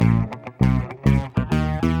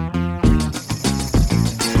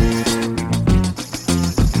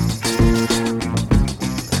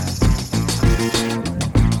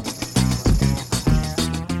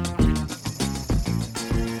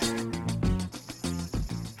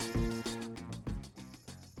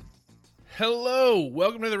Hello,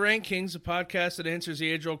 welcome to the Rankings, a podcast that answers the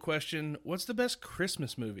age-old question, what's the best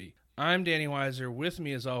Christmas movie? I'm Danny Weiser. With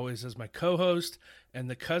me, as always, as my co-host and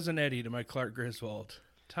the cousin Eddie to my Clark Griswold,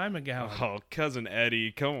 Ty McGowan. Oh, cousin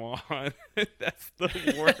Eddie, come on. That's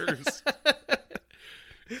the worst.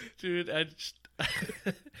 Dude, at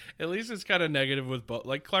least it's kind of negative with both.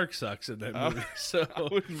 Like, Clark sucks in that movie. So I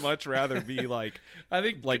would much rather be like, I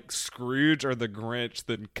think like Scrooge or the Grinch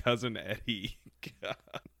than cousin Eddie. God.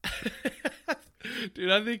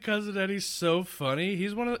 Dude, I think cousin Eddie's so funny.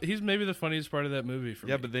 He's maybe the funniest part of that movie for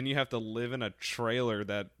me. Yeah, but then you have to live in a trailer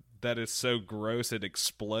that is so gross it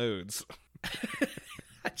explodes.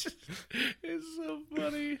 It's so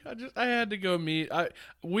funny. I had to go meet.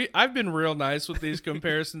 I've been real nice with these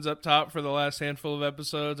comparisons up top for the last handful of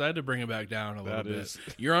episodes. I had to bring it back down a little bit.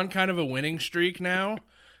 You're on kind of a winning streak now,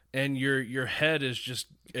 and your head is just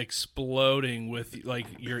exploding with like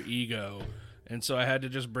your ego, and so I had to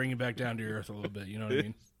just bring it back down to earth a little bit. You know what I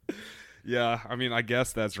mean? Yeah, I mean, I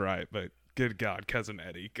guess that's right, but good God, cousin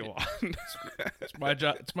Eddie, go on. It's my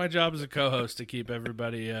job. It's my job as a co-host to keep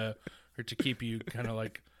everybody, or to keep you kind of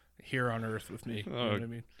like here on Earth with me. You know what I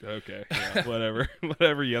mean? Okay, yeah,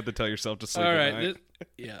 whatever you have to tell yourself to sleep. All at right,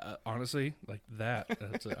 night. honestly, like that.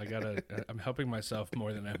 I'm helping myself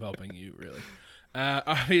more than I'm helping you, really.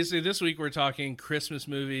 Obviously, this week we're talking Christmas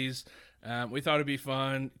movies. We thought it'd be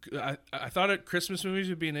fun. I thought Christmas movies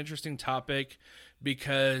would be an interesting topic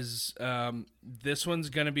because this one's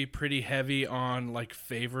going to be pretty heavy on like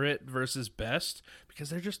favorite versus best,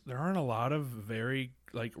 because there aren't a lot of very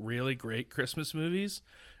like really great Christmas movies.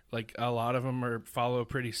 Like a lot of them follow a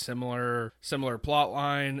pretty similar plot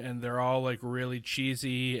line, and they're all like really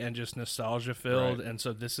cheesy and just nostalgia filled. Right. And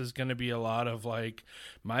so this is going to be a lot of like,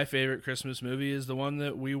 my favorite Christmas movie is the one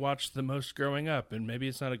that we watched the most growing up, and maybe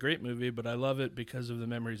it's not a great movie, but I love it because of the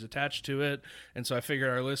memories attached to it. And so I figured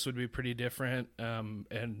our list would be pretty different,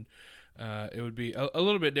 and it would be a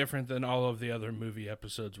little bit different than all of the other movie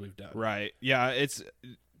episodes we've done. Right. Yeah, it's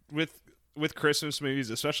with Christmas movies,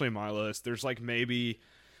 especially my list, there's like maybe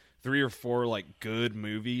 3 or 4 like good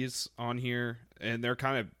movies on here, and they're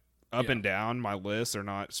kind of up and down my list. They're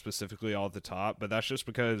not specifically all at the top, but that's just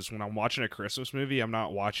because when I'm watching a Christmas movie, I'm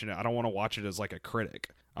not watching it. I don't want to watch it as like a critic.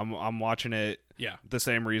 I'm watching it. Yeah. The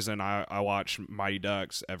same reason I watch Mighty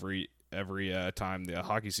Ducks every time the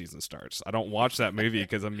hockey season starts. I don't watch that movie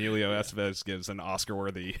because Emilio Estevez gives an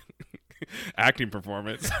Oscar-worthy acting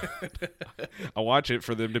performance. I watch it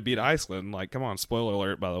for them to beat Iceland. Like, come on, spoiler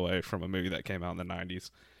alert, by the way, from a movie that came out in the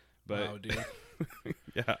 90s. But wow, dude.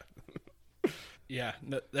 yeah. Yeah,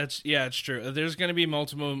 it's true. There's going to be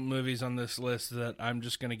multiple movies on this list that I'm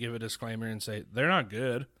just going to give a disclaimer and say they're not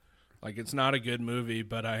good. Like, it's not a good movie,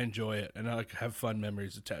 but I enjoy it, and I like have fun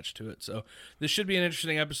memories attached to it. So this should be an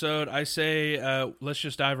interesting episode. I say let's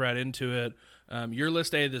just dive right into it. Your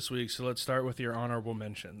list A this week, so let's start with your honorable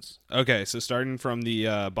mentions. Okay, so starting from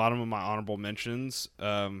the bottom of my honorable mentions,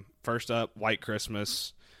 first up, White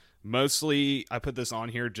Christmas. Mostly, I put this on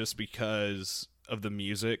here just because of the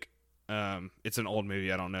music. It's an old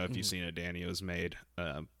movie. I don't know if you've seen it, Danny. It was made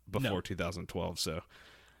before 2012. So,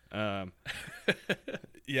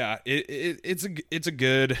 yeah, it's a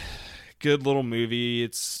good little movie.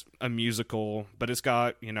 It's a musical, but it's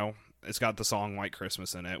got the song White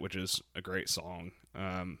Christmas in it, which is a great song.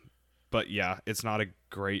 But yeah, it's not a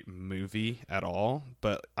great movie at all.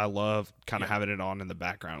 But I love kind of having it on in the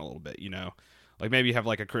background a little bit. Like maybe you have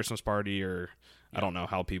like a Christmas party, or I don't know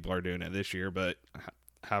how people are doing it this year, but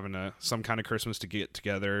having some kind of Christmas to get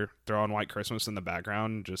together, throw on White Christmas in the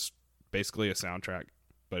background, just basically a soundtrack,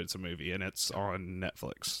 but it's a movie and it's on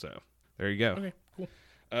Netflix. So there you go. Okay,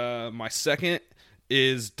 cool. My second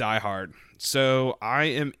is Die Hard. So I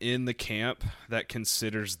am in the camp that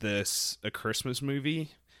considers this a Christmas movie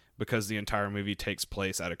because the entire movie takes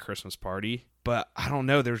place at a Christmas party. But I don't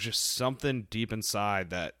know, there's just something deep inside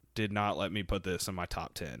that did not let me put this in my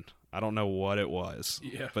top 10. I don't know what it was,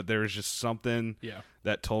 but there was just something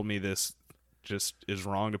that told me this just is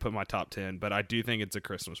wrong to put in my top 10, but I do think it's a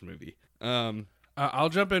Christmas movie. I'll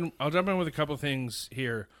jump in with a couple things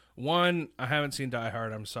here. One, I haven't seen Die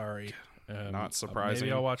Hard. I'm sorry. Not surprising.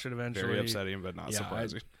 Maybe I'll watch it eventually. Very upsetting, but not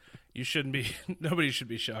surprising. You shouldn't be. Nobody should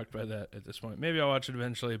be shocked by that at this point. Maybe I'll watch it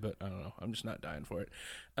eventually, but I don't know. I'm just not dying for it.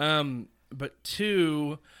 But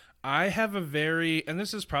two, I have and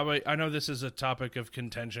this is probably, I know this is a topic of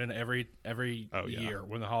contention every year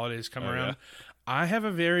when the holidays come around. Yeah. I have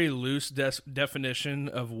a very loose definition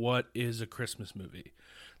of what is a Christmas movie.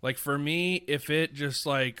 Like, for me, if it just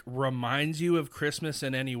like reminds you of Christmas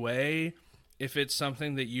in any way, if it's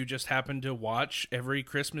something that you just happen to watch every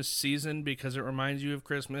Christmas season because it reminds you of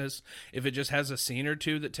Christmas, if it just has a scene or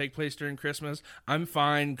two that take place during Christmas, I'm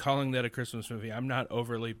fine calling that a Christmas movie. I'm not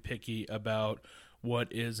overly picky about what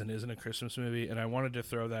is and isn't a Christmas movie, and I wanted to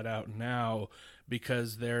throw that out now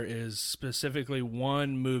because there is specifically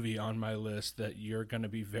one movie on my list that you're going to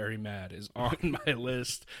be very mad is on my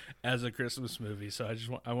list as a Christmas movie. So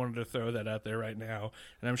I wanted to throw that out there right now,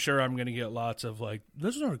 and I'm sure I'm going to get lots of like,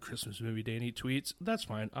 "This is not a Christmas movie, Danny" tweets. That's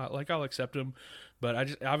fine. I'll accept them, but I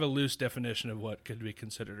have a loose definition of what could be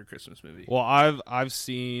considered a Christmas movie. Well, I've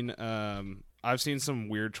seen some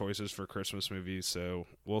weird choices for Christmas movies, so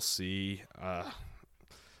we'll see.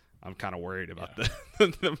 I'm kind of worried about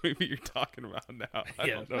the movie you're talking about now. I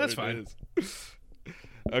don't know that's what it fine. is.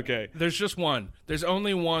 Okay. There's just one. There's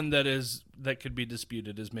only one that could be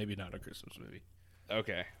disputed as maybe not a Christmas movie.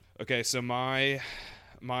 Okay. So my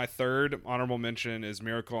third honorable mention is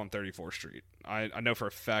Miracle on 34th Street. I know for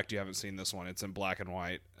a fact you haven't seen this one. It's in black and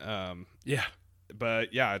white. Yeah.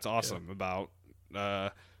 But yeah, it's awesome about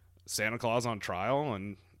Santa Claus on trial,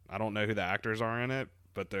 and I don't know who the actors are in it,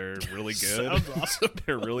 but they're really good. Sounds awesome.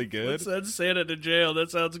 They're really good. Send Santa to jail.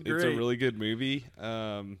 That sounds great. It's a really good movie.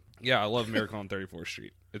 Yeah, I love Miracle on 34th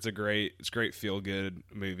Street. It's a great feel good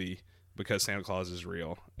movie because Santa Claus is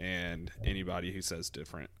real, and anybody who says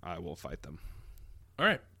different, I will fight them. All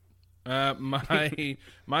right.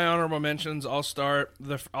 My honorable mentions.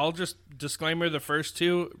 I'll just disclaimer: the first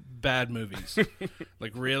two bad movies,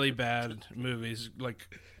 like really bad movies, like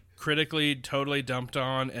critically totally dumped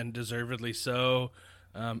on and deservedly so.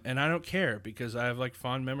 And I don't care because I have like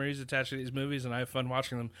fond memories attached to these movies and I have fun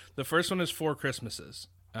watching them. The first one is Four Christmases,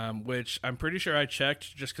 which I'm pretty sure I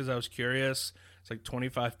checked just because I was curious. It's like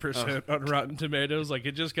 25% on Rotten Tomatoes. Like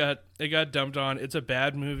it got dumped on. It's a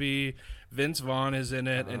bad movie. Vince Vaughn is in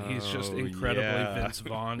it, and he's just incredibly Vince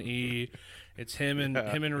Vaughn-y. It's him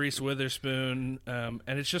and Reese Witherspoon, and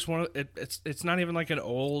it's just it's not even like an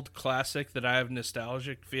old classic that I have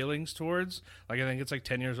nostalgic feelings towards. Like I think it's like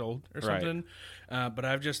 10 years old or something. Right. But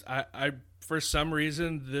I for some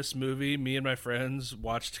reason this movie me and my friends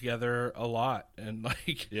watch together a lot and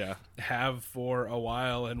like have for a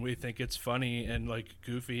while, and we think it's funny and like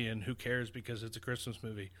goofy, and who cares because it's a Christmas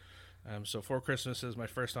movie. So Four Christmases is my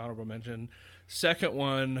first honorable mention. Second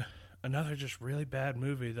one, another just really bad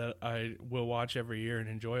movie that I will watch every year and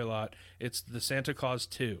enjoy a lot. It's The Santa Claus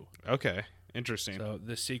 2. Okay, interesting. So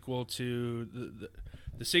the sequel to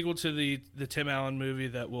the sequel to the Tim Allen movie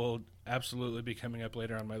that will absolutely be coming up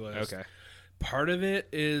later on my list. Okay. Part of it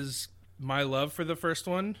is my love for the first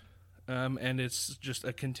one, and it's just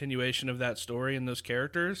a continuation of that story and those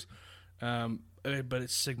characters. But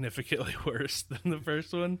it's significantly worse than the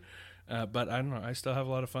first one. But I don't know. I still have a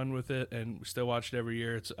lot of fun with it, and we still watch it every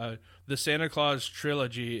year. It's the Santa Claus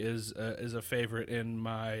trilogy is a favorite in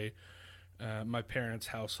my my parents'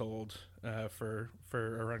 household for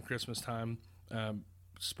around Christmas time.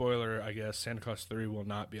 Spoiler, I guess Santa Claus 3 will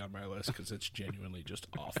not be on my list because it's genuinely just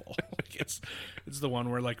awful. Like it's the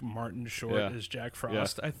one where like Martin Short is Jack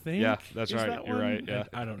Frost. I think. Yeah, that's right. That You're one? right. Yeah,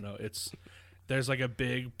 I don't know. There's like a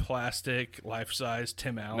big plastic life-size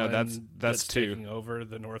Tim Allen. No, that's two. Taking over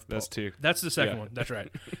the North Pole. That's two. That's the second one. That's right.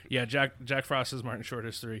 Yeah, Jack Frost is Martin Short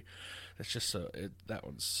is 3. That's just that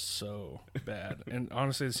one's so bad. And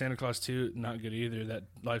honestly, the Santa Claus 2 not good either. That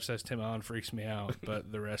life-size Tim Allen freaks me out,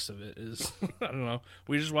 but the rest of it is I don't know.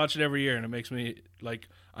 We just watch it every year, and it makes me like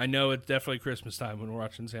I know it's definitely Christmas time when we're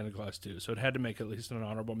watching Santa Claus 2, so it had to make at least an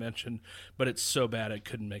honorable mention. But it's so bad it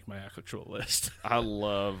couldn't make my actual list. I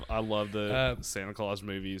love the Santa Claus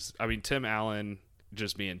movies. I mean, Tim Allen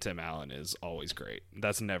just being Tim Allen is always great.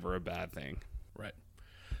 That's never a bad thing. Right.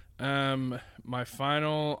 My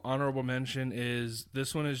final honorable mention is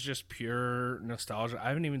this one is just pure nostalgia. I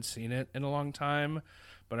haven't even seen it in a long time,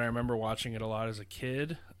 but I remember watching it a lot as a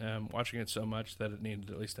kid, watching it so much that it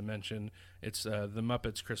needed at least a mention. It's The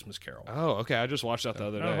Muppets Christmas Carol. Oh, okay. I just watched that the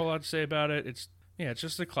other day. Not a whole lot to say about it. It's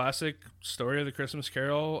just a classic story of the Christmas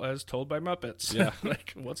Carol as told by Muppets. Yeah.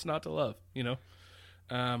 Like, what's not to love, you know?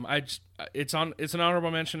 It's an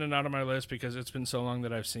honorable mention and not on my list because it's been so long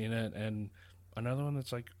that I've seen it, and another one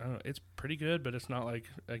that's like, I don't know, it's pretty good, but it's not like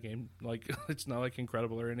a game, like it's not like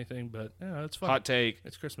incredible or anything, but yeah, it's fun. Hot take.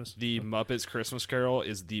 It's Christmas. The Muppets Christmas Carol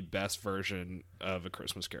is the best version of A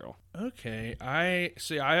Christmas Carol. Okay. I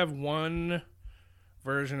have one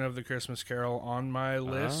version of the Christmas Carol on my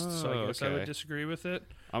list, so I guess I would disagree with it.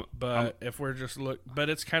 If we're just but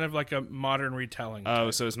it's kind of like a modern retelling. Oh,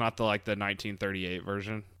 so it's not the 1938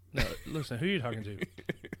 version? No, listen, who are you talking to?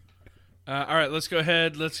 All right, let's go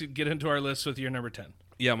ahead. Let's get into our list with your number 10.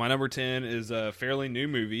 Yeah, my number 10 is a fairly new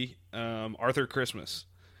movie, Arthur Christmas.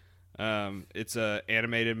 It's a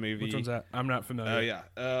animated movie. Which one's that? I'm not familiar. Oh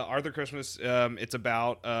yeah, Arthur Christmas. It's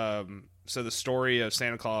about so the story of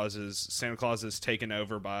Santa Claus is taken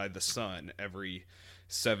over by the sun every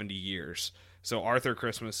 70 years. So Arthur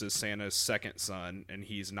Christmas is Santa's second son, and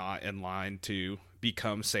he's not in line to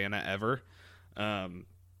become Santa ever.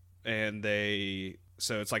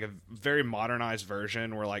 So it's like a very modernized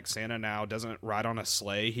version where like Santa now doesn't ride on a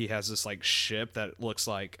sleigh. He has this like ship that looks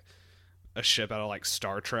like a ship out of like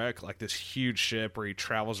Star Trek, like this huge ship where he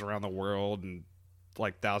travels around the world and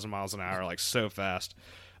like 1,000 miles an hour, like so fast.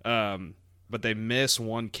 But they miss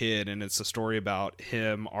one kid, and it's a story about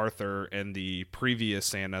him, Arthur, and the previous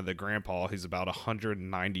Santa, the grandpa. He's about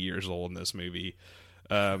 190 years old in this movie,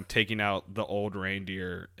 taking out the old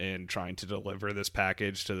reindeer and trying to deliver this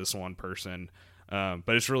package to this one person. But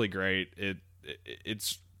it's really great.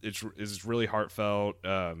 It's really heartfelt.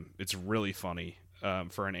 It's really funny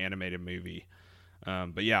for an animated movie.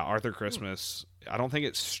 But yeah, Arthur Christmas. I don't think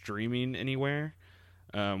it's streaming anywhere,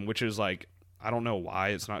 which is like, I don't know why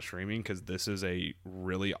it's not streaming, because this is a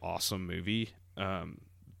really awesome movie.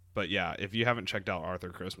 But yeah, if you haven't checked out Arthur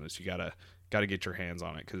Christmas, you gotta get your hands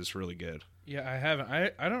on it because it's really good. Yeah, I haven't.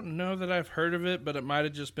 I don't know that I've heard of it, but it might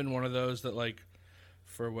have just been one of those that, like,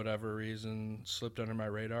 for whatever reason, slipped under my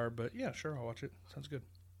radar. But yeah, sure, I'll watch it. Sounds good.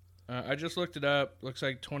 I just looked it up. Looks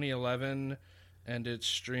like 2011, and it's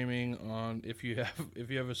streaming on if you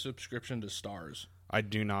have a subscription to Starz. I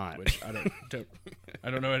do not. Which I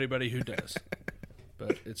don't know anybody who does,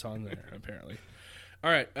 but it's on there apparently. All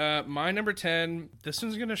right, my number 10. This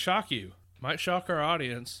one's gonna shock you. Might shock our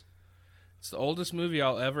audience. It's the oldest movie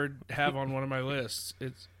I'll ever have on one of my lists.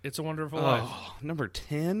 It's a Wonderful Life. Number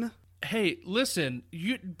 10. Hey, listen,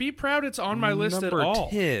 you be proud it's on my list number at all.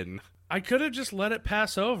 10. I could have just let it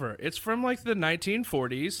pass over. It's from like the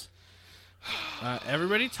 1940s.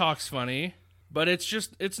 Everybody talks funny. But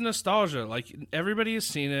it's nostalgia. Like, everybody has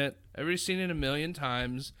seen it. Everybody's seen it a million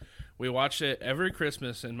times. We watched it every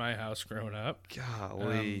Christmas in my house growing up.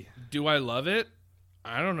 Golly. Do I love it?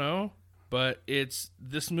 I don't know. But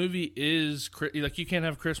this movie is, like, you can't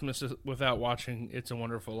have Christmas without watching It's a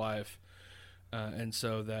Wonderful Life. And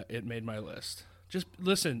so that it made my list. Just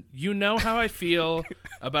listen, you know how I feel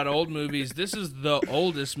about old movies. This is the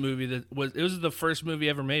oldest movie it was the first movie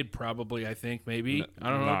ever made, probably, I think, maybe. I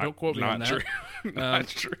don't know. Don't quote me on that. True. Not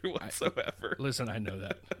true whatsoever. Listen, I know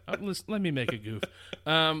that. Let me make a goof.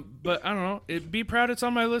 But I don't know. Be proud it's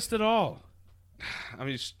on my list at all. I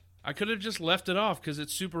mean, I could have just left it off because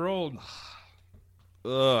it's super old.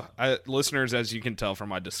 Listeners, as you can tell from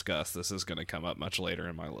my disgust, this is going to come up much later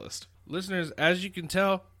in my list. Listeners, as you can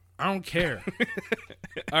tell, I don't care.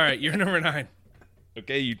 All right, you're number 9.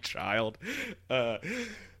 Okay, you child.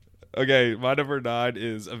 Okay, my number 9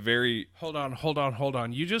 is a very... Hold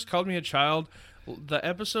on. You just called me a child. The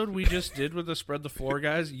episode we just did with the Spread the Floor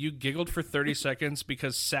guys, you giggled for 30 seconds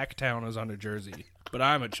because Sacktown is on New Jersey. But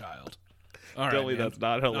I'm a child. All right, Billy, that's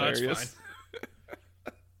not hilarious. No, that's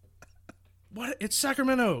fine. What? It's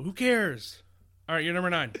Sacramento. Who cares? All right, you're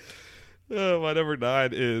number 9. My number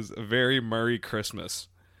 9 is Very Murray Christmas.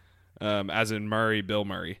 As in Murray, Bill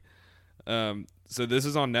Murray. So this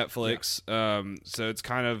is on Netflix. Yeah. So it's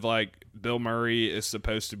kind of like Bill Murray is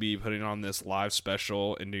supposed to be putting on this live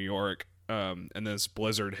special in New York, and this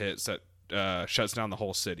blizzard hits that shuts down the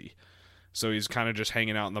whole city. So he's kind of just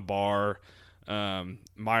hanging out in the bar.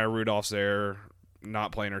 Maya Rudolph's there,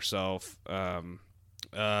 not playing herself. The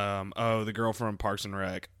girl from Parks and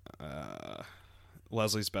Rec,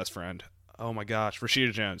 Leslie's best friend. Oh my gosh,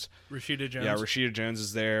 Rashida Jones. Yeah, Rashida Jones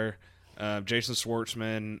is there. Jason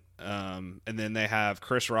Schwartzman, and then they have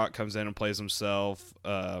Chris Rock comes in and plays himself.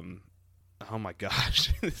 Oh my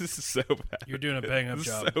gosh, this is so bad. You're doing a bang up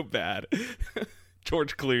job. So bad.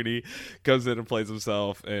 George Clooney comes in and plays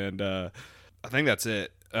himself, and I think that's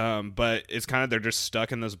it. But it's kind of, they're just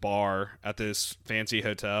stuck in this bar at this fancy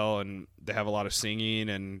hotel, and they have a lot of singing,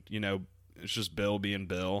 and it's just Bill being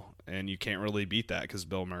Bill, and you can't really beat that because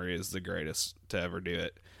Bill Murray is the greatest to ever do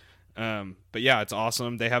it. But yeah, it's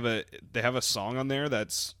awesome. They have a song on there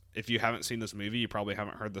that's, if you haven't seen this movie, you probably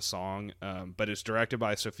haven't heard the song. But it's directed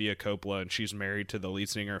by Sofia Coppola, and she's married to the lead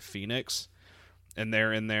singer of Phoenix. And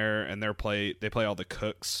they're in there, and they play all the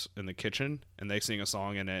cooks in the kitchen, and they sing a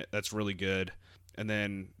song in it that's really good. And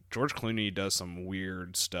then George Clooney does some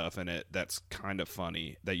weird stuff in it that's kind of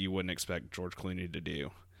funny that you wouldn't expect George Clooney to do.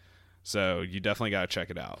 So you definitely got to check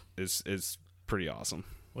it out. It's pretty awesome.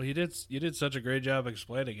 Well, you did such a great job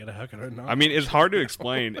explaining it. How could I not? I mean, it's hard to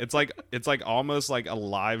explain. It's like almost like a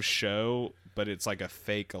live show, but it's like a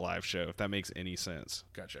fake live show, if that makes any sense.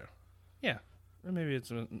 Gotcha. Yeah. Or maybe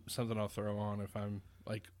it's something I'll throw on if I'm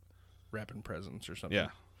like wrapping presents or something. Yeah.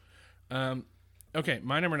 Okay,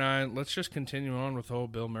 my number 9. Let's just continue on with the whole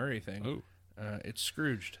Bill Murray thing. Ooh. It's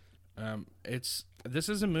Scrooged. This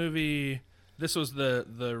is a movie. This was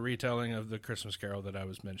the retelling of the Christmas Carol that I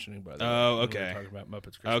was mentioning. By the way, Oh, when we okay. were talking about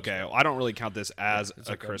Muppets Christmas Okay, Carol. well, I don't really count this as it's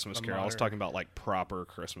a like Christmas a Carol. I was modern- talking about like proper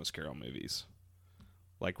Christmas Carol movies,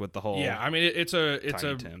 like with the whole Yeah, I mean it's a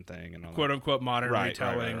Tiny Tim thing and all quote unquote modern Right,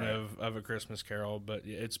 retelling right. of a Christmas Carol, but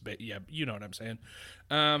you know what I'm saying.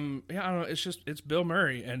 I don't know. It's Bill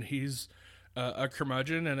Murray, and he's a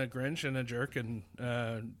curmudgeon and a Grinch and a jerk, and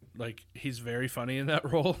like he's very funny in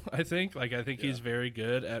that role. I think he's very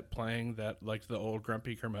good at playing that, like the old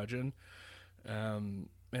grumpy curmudgeon. And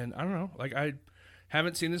I don't know, like I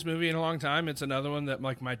haven't seen this movie in a long time. It's another one that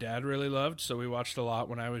like my dad really loved, so we watched a lot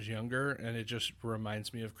when I was younger, and it just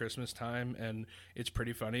reminds me of Christmas time, and it's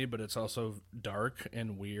pretty funny, but it's also dark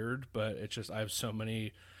and weird, but it's just I have so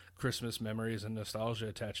many Christmas memories and nostalgia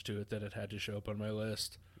attached to it that it had to show up on my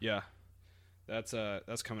list. Yeah, that's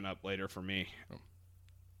coming up later for me.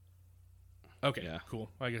 Okay, Yeah.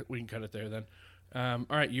 cool. I guess we can cut it there then. All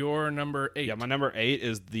right, your number 8. Yeah, my number 8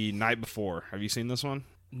 is The Night Before. Have you seen this one?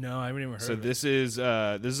 No, I haven't even heard So of it. this is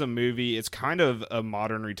a movie. It's kind of a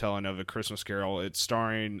modern retelling of A Christmas Carol. It's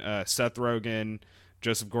starring Seth Rogen,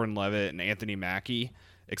 Joseph Gordon-Levitt, and Anthony Mackie,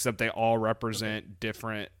 except they all represent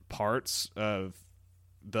different parts of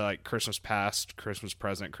the like Christmas past, Christmas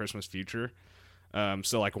present, Christmas future.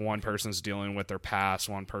 So like one person's dealing with their past,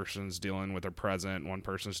 one person's dealing with their present, one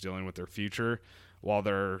person's dealing with their future, while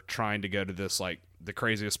they're trying to go to this like the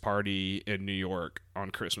craziest party in New York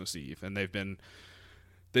on Christmas Eve, and they've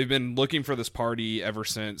been looking for this party ever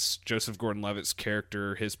since Joseph Gordon-Levitt's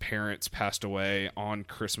character, his parents passed away on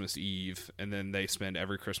Christmas Eve, and then they spend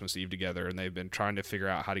every Christmas Eve together, and they've been trying to figure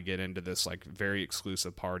out how to get into this like very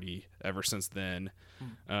exclusive party ever since then.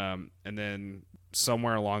 And then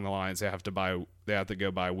somewhere along the lines they have to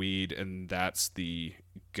go buy weed, and that's the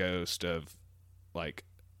ghost of like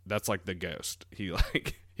that's like the ghost. He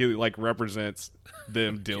represents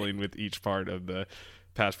them dealing with each part of the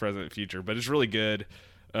past, present, future. But it's really good.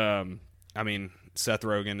 I mean, Seth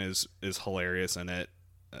Rogen is hilarious in it,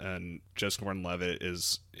 and Joseph Gordon-Levitt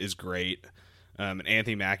is great. And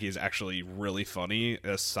Anthony Mackie is actually really funny,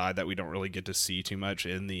 a side that we don't really get to see too much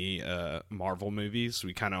in the Marvel movies.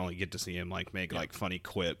 We kind of only get to see him like make like funny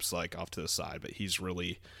quips like off to the side, but he's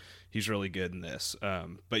really good in this.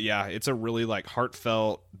 But yeah, it's a really like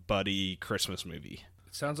heartfelt buddy Christmas movie.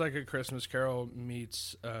 It sounds like A Christmas Carol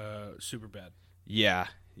meets Superbad. Yeah,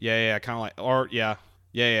 kind of like, or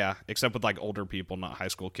yeah, except with like older people, not high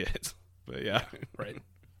school kids. But yeah. Right.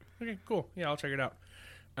 Okay, cool. Yeah, I'll check it out.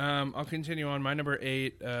 I'll continue on. My number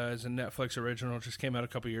 8 is a Netflix original. It just came out a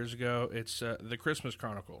couple years ago. It's The Christmas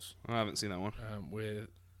Chronicles. I haven't seen that one.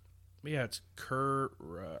 It's Kurt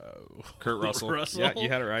Russell. Russell. Yeah, you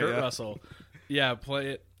had it right. Kurt Yeah. Russell. Yeah,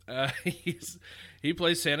 play it. He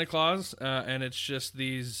plays Santa Claus, and it's just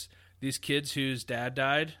these kids whose dad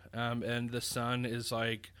died, and the son is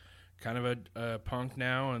like kind of a punk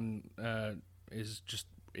now, and is just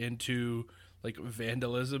into like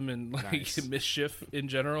vandalism and like Nice. mischief in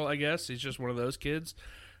general. I guess he's just one of those kids.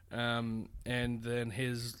 And then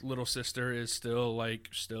his little sister is still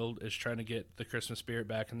is trying to get the Christmas spirit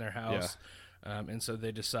back in their house. And so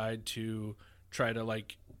they decide to try to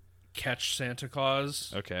like catch Santa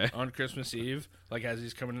Claus on Christmas Eve. Like as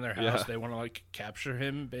he's coming in their house, they want to like capture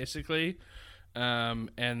him basically.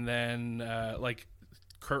 And then like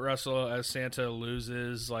Kurt Russell as Santa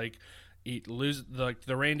loses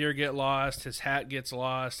the reindeer get lost, his hat gets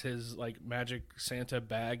lost, his like magic Santa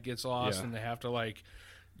bag gets lost, and they have to like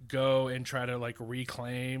go and try to like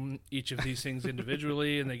reclaim each of these things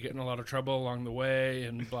individually, and they get in a lot of trouble along the way,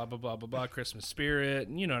 and blah blah blah blah blah. Christmas spirit,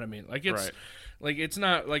 and you know what I mean. Like it's like it's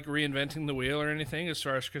not like reinventing the wheel or anything as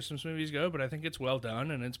far as Christmas movies go, but I think it's well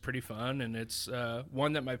done and it's pretty fun, and it's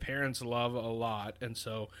one that my parents love a lot, and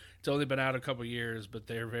so it's only been out a couple years, but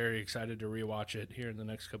they're very excited to rewatch it here in the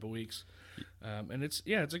next couple weeks. And it's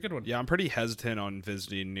a good one. Yeah, I'm pretty hesitant on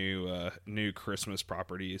visiting new Christmas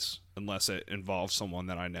properties unless it involves someone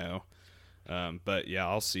that I know. But yeah,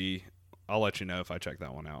 I'll see. I'll let you know if I check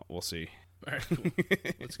that one out. We'll see. All right, cool.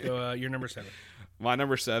 Let's go. Your number 7. My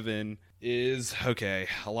number 7 is, okay,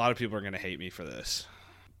 a lot of people are going to hate me for this,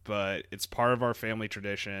 but it's part of our family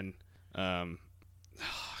tradition.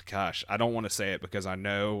 Gosh, I don't want to say it because I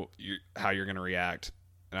know how you're going to react,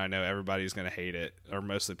 and I know everybody's going to hate it, or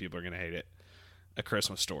most of the people are going to hate it. A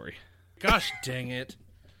Christmas Story. Gosh dang it.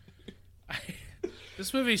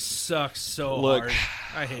 This movie sucks so hard.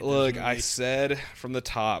 I hate this movie. I said from the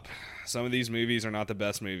top, some of these movies are not the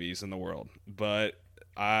best movies in the world, but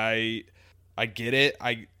I get it.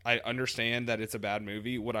 I understand that it's a bad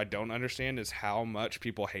movie. What I don't understand is how much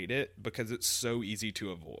people hate it because it's so easy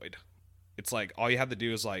to avoid. It's like all you have to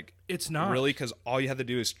do is like It's not. really, because all you have to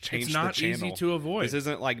do is change It's the not channel. easy to avoid. This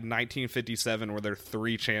isn't like 1957 where there are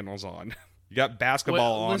 3 channels on. You got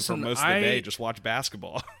basketball on listen, for most of the day. Just watch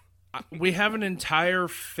basketball. We have an entire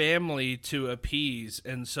family to appease,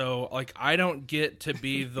 and so like I don't get to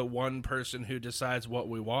be the one person who decides what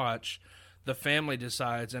we watch. The family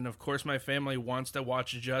decides, and of course my family wants to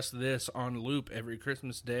watch just this on loop every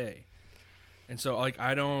Christmas day. And so like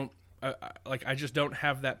I just don't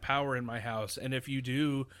have that power in my house. And if you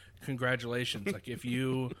do, congratulations. Like if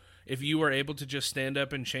you were able to just stand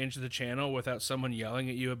up and change the channel without someone yelling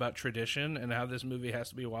at you about tradition and how this movie has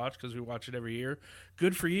to be watched because we watch it every year,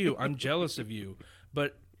 good for you. I'm jealous of you.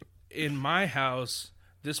 But in my house,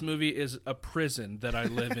 this movie is a prison that I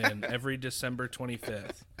live in every December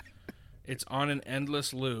 25th. It's on an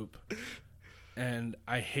endless loop, and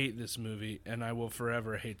I hate this movie, and I will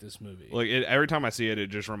forever hate this movie. Like every time I see it,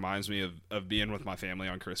 it just reminds me of being with my family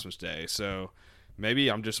on Christmas Day. So maybe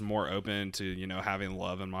I'm just more open to, you know, having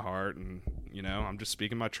love in my heart, and, you know, I'm just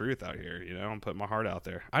speaking my truth out here. You know, I'm putting my heart out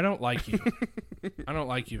there. I don't like you. I don't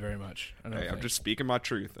like you very much. I'm just speaking my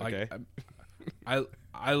truth, okay?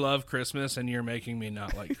 I love Christmas, and you're making me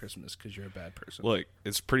not like Christmas because you're a bad person. Look,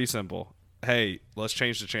 it's pretty simple. Hey, let's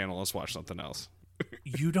change the channel. Let's watch something else.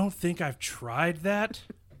 You don't think I've tried that?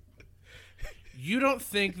 You don't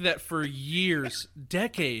think that for years,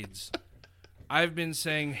 decades, I've been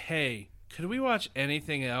saying, hey, could we watch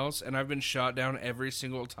anything else? And I've been shot down every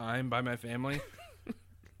single time by my family.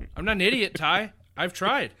 I'm not an idiot, Ty. I've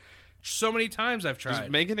tried. So many times I've tried. Just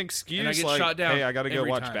make an excuse and I get like, shot down hey, I got to go every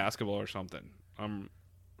watch time. basketball or something.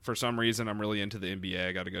 For some reason, I'm really into the NBA.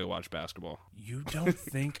 I got to go watch basketball. You don't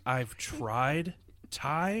think I've tried,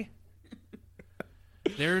 Ty?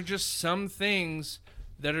 There are just some things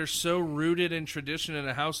that are so rooted in tradition in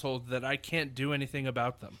a household that I can't do anything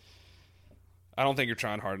about them. I don't think you're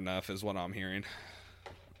trying hard enough is what I'm hearing.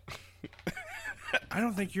 I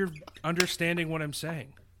don't think you're understanding what I'm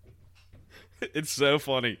saying. It's so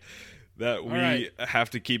funny that we right. have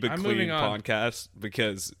to keep a I'm clean moving on. podcast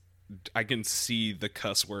because I can see the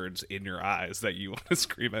cuss words in your eyes that you want to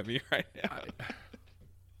scream at me right now.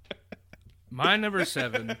 My number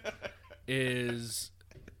 7 is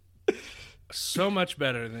so much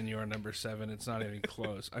better than your number 7. It's not even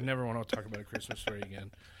close. I never want to talk about A Christmas Story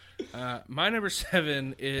again. My number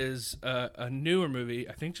 7 is a newer movie,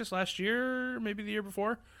 I think just last year, maybe the year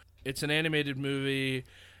before. It's an animated movie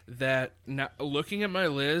that, now, looking at my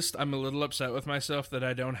list, I'm a little upset with myself that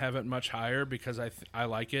I don't have it much higher because I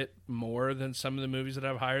like it more than some of the movies that I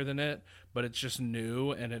have higher than it, but it's just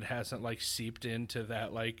new and it hasn't like seeped into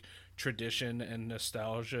that like tradition and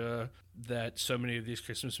nostalgia that so many of these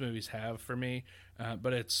Christmas movies have for me.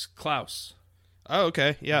 But it's Klaus. Oh,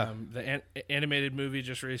 okay. Yeah. The animated movie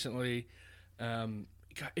just recently. God,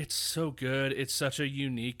 it's so good. It's such a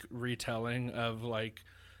unique retelling of like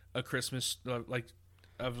a Christmas,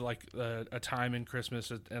 a time in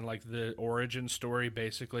Christmas and like the origin story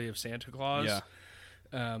basically of Santa Claus.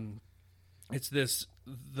 Yeah. It's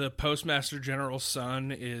the postmaster general's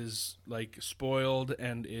son is like spoiled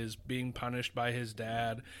and is being punished by his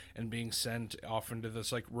dad and being sent off into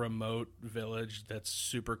this like remote village that's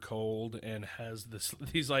super cold and has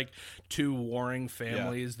these like 2 warring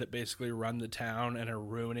families that basically run the town and are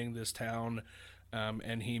ruining this town.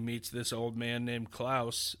 And he meets this old man named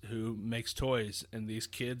Klaus who makes toys, and these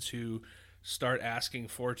kids who start asking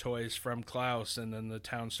for toys from Klaus, and then the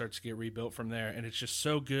town starts to get rebuilt from there. And it's just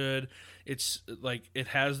so good. It's like it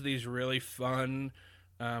has these really fun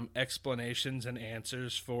explanations and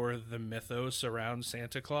answers for the mythos around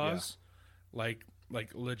Santa Claus, like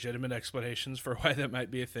legitimate explanations for why that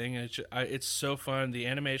might be a thing. And it's so fun. The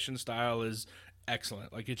animation style is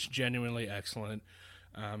excellent. Like it's genuinely excellent.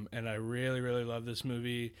 And I really, really love this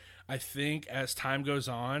movie. I think as time goes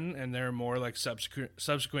on and there are more like subsequent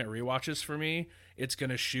rewatches for me, it's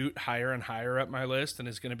going to shoot higher and higher up my list and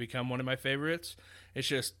it's going to become one of my favorites. It's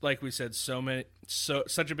just, like we said,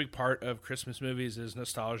 such a big part of Christmas movies is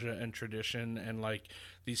nostalgia and tradition and like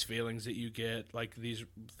these feelings that you get, like these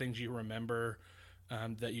things you remember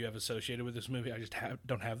that you have associated with this movie. I just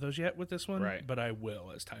don't have those yet with this one, right? But I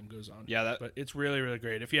will as time goes on. Yeah, but it's really, really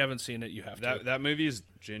great. If you haven't seen it, you have to. That movie is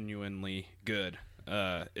genuinely good.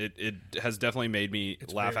 It has definitely made me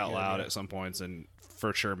laugh out loud at some points, and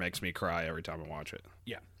for sure makes me cry every time I watch it.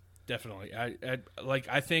 Yeah, definitely.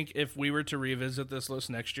 I think if we were to revisit this list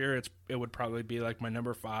next year, it would probably be like my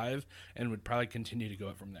number 5, and would probably continue to go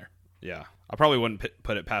up from there. Yeah, I probably wouldn't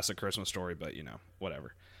put it past A Christmas Story, but you know,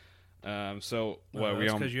 whatever. So Well, what we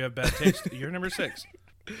that's on? because you have bad taste. You're number 6.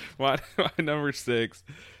 My number 6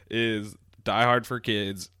 is Die Hard for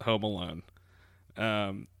Kids, Home Alone.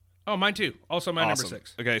 Oh, mine too. Also my number Awesome.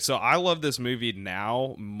 6. Okay, so I love this movie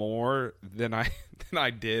now more than I than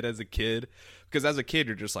I did as a kid, because as a kid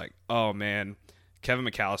you're just like, oh man, Kevin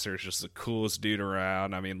McAllister is just the coolest dude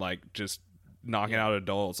around. I mean, like, just knocking out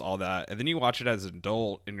adults, all that, and then you watch it as an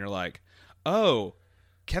adult and you're like, oh,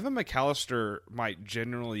 Kevin McAllister might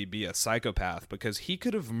generally be a psychopath because he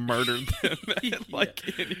could have murdered them at like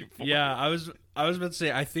any point. Yeah, I was about to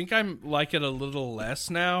say I think I'm like it a little less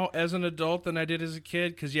now as an adult than I did as a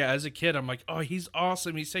kid. Because as a kid I'm like, oh, he's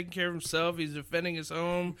awesome. He's taking care of himself. He's defending his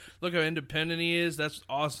home. Look how independent he is. That's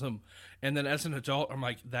awesome. And then as an adult I'm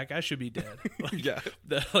like, that guy should be dead. Yeah.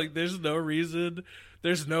 There's no reason.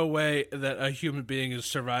 There's no way that a human being is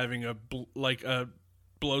surviving a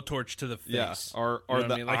blowtorch to the face. Yeah, or You know what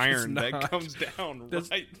the I mean? Like, iron it's that not- comes down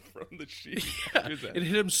right from the sheet. It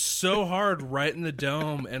hit him so hard right in the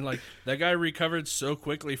dome, and like that guy recovered so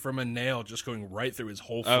quickly from a nail just going right through his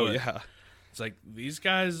whole foot. Oh yeah. It's like these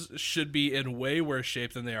guys should be in way worse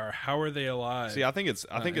shape than they are. How are they alive? See, I think it's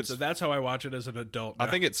so that's how I watch it as an adult. I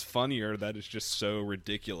now. think it's funnier that it's just so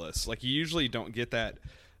ridiculous. Like, you usually don't get that.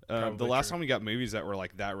 The Probably last true. time we got movies that were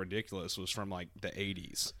like that ridiculous was from like the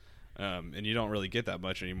 80s. And you don't really get that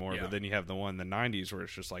much anymore. Yeah. But then you have the one in the 90s where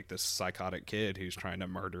it's just like this psychotic kid who's trying to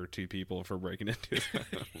murder 2 people for breaking into his home.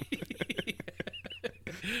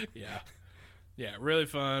 yeah, really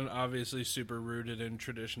fun. Obviously, super rooted in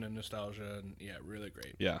tradition and nostalgia, and yeah, really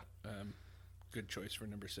great. Yeah. Good choice for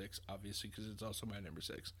number 6, obviously, because it's also my number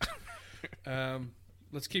 6.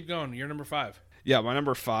 Let's keep going. You're number 5. Yeah, my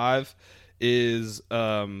number 5 is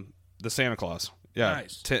the Santa Claus. Yeah,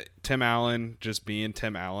 Nice. Tim Allen just being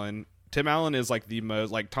Tim Allen. Tim Allen is like the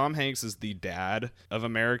most, like, Tom Hanks is the dad of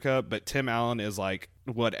America, but Tim Allen is like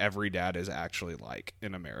what every dad is actually like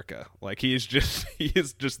in America. Like, he is just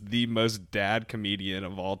the most dad comedian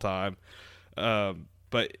of all time.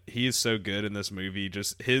 But he is so good in this movie.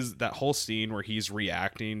 Just that whole scene where he's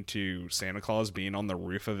reacting to Santa Claus being on the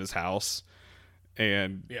roof of his house,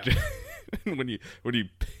 and Yeah. when he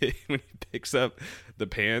picks up the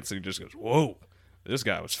pants and he just goes, "Whoa, this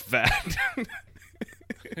guy was fat."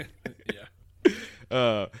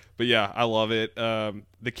 Yeah. But yeah, I love it.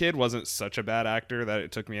 The kid wasn't such a bad actor that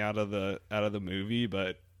it took me out of the movie,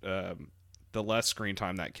 but the less screen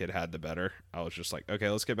time that kid had, the better. I was just like, okay,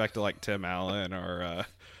 let's get back to like Tim Allen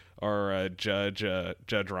or Judge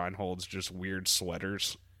Reinhold's just weird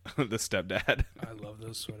sweaters. The stepdad. I love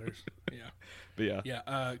those sweaters. Yeah. But yeah.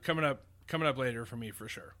 Yeah, coming up later for me for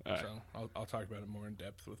sure. All right. So I'll talk about it more in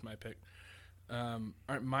depth with my pick. All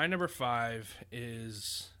right, my number 5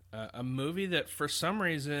 is a movie that for some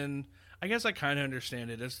reason, I guess I kind of understand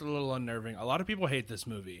it. It's a little unnerving. A lot of people hate this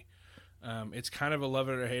movie. It's kind of a love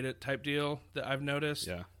it or hate it type deal that I've noticed.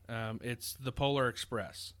 Yeah. It's The Polar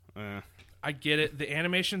Express. Eh. I get it. The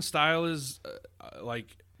animation style is like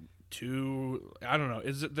too, I don't know.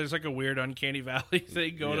 There's like a weird uncanny valley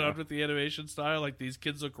thing going Yeah. on with the animation style. Like, these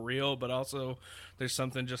kids look real, but also there's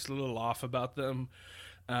something just a little off about them.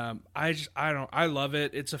 I love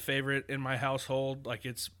it. It's a favorite in my household. Like,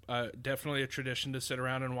 it's definitely a tradition to sit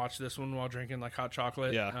around and watch this one while drinking like hot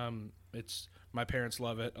chocolate. Yeah. It's, my parents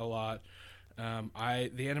love it a lot.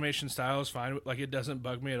 The animation style is fine. Like, it doesn't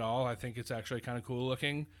bug me at all. I think it's actually kind of cool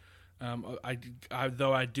looking. Though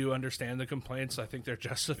I do understand the complaints. I think they're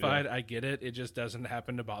justified. Yeah. I get it. It just doesn't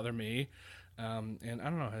happen to bother me. And I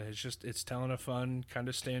don't know. It's telling a fun kind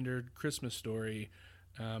of standard Christmas story.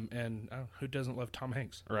 And who doesn't love Tom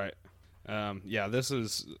Hanks? Right. Yeah, this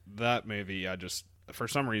is that movie. For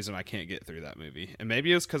some reason, I can't get through that movie. And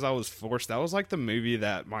maybe it's because I was forced. That was like the movie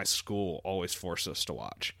that my school always forced us to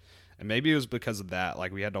watch. And maybe it was because of that.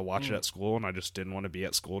 Like, we had to watch it at school, and I just didn't want to be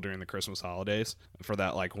at school during the Christmas holidays for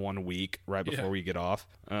that, like, 1 week right before we get off.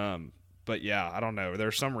 But yeah, I don't know.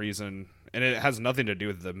 There's some reason, and it has nothing to do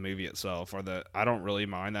with the movie itself, I don't really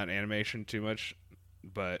mind that animation too much,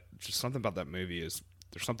 but just something about that movie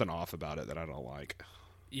there's something off about it that I don't like.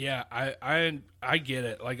 Yeah, I get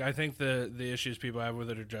it. Like, I think the issues people have with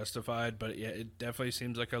it are justified, but yeah, it definitely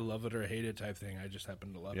seems like a love it or hate it type thing. I just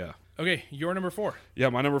happen to love it. Okay, your number 4. Yeah,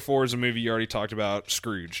 my number 4 is a movie you already talked about,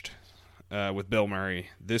 Scrooged, with Bill Murray.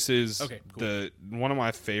 This is one of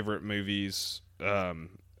my favorite movies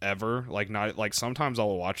ever. Like sometimes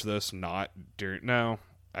I'll watch this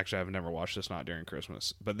actually I've never watched this not during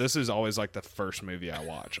Christmas, but this is always like the first movie I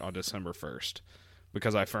watch on December 1st.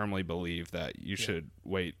 because I firmly believe that you should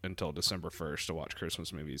wait until December 1st to watch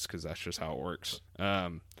Christmas movies, because that's just how it works.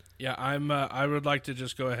 Yeah, I would like to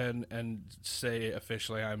just go ahead and say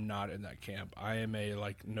officially I'm not in that camp. I am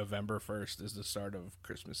November 1st is the start of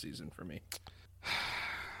Christmas season for me.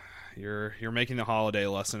 You're making the holiday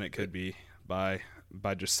less than it could be by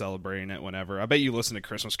just celebrating it whenever. I bet you listen to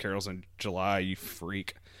Christmas carols in July, you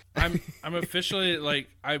freak. I'm officially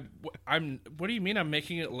I'm what do you mean I'm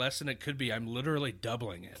making it less than it could be? I'm literally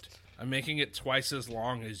doubling it. I'm making it twice as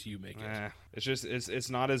long as you make it. It's just it's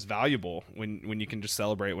not as valuable when you can just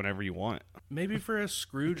celebrate whenever you want. Maybe for a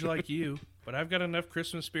Scrooge like you, but I've got enough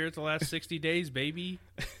Christmas spirit to last 60 days, baby.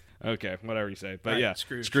 Okay, whatever you say. But right, yeah,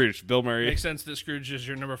 Scrooge. Bill Murray. Makes sense that Scrooge is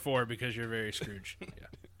your number 4 because you're very Scrooge. Yeah.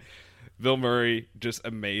 Bill Murray, just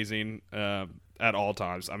amazing at all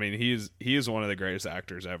times. I mean, he is one of the greatest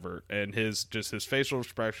actors ever, and his facial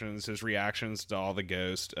expressions, his reactions to all the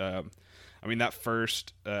ghosts. I mean, that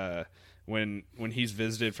first when he's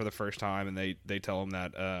visited for the first time, and they tell him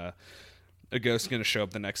that a ghost's going to show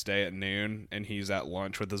up the next day at noon, and he's at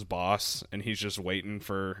lunch with his boss, and he's just waiting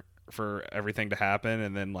for everything to happen,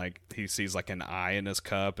 and then he sees an eye in his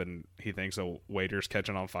cup, and he thinks a waiter's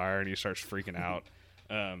catching on fire, and he starts freaking out.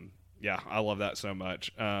 Yeah, I love that so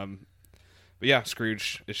much. But yeah,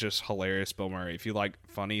 Scrooge is just hilarious. Bill Murray. If you like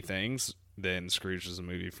funny things, then Scrooge is a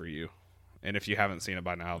movie for you. And if you haven't seen it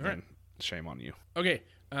by now, then shame on you. Okay,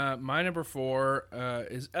 my number 4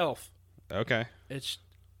 is Elf. Okay, it's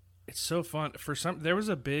so fun. There was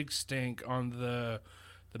a big stink on the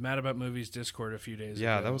Mad About Movies Discord a few days ago.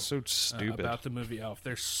 Yeah, that was so stupid about the movie Elf.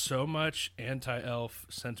 There's so much anti-Elf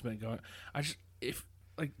sentiment going.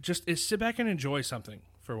 Sit back and enjoy something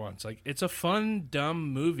for once. It's a fun,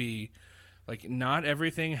 dumb movie. Not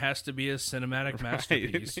everything has to be a cinematic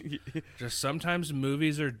masterpiece. Just sometimes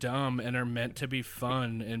movies are dumb and are meant to be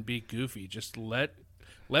fun and be goofy. Just let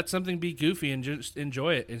something be goofy and just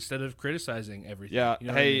enjoy it instead of criticizing everything. Yeah. You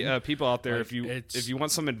know what I mean? People out there, if you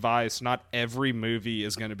want some advice, not every movie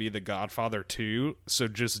is going to be The Godfather 2. So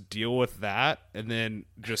just deal with that and then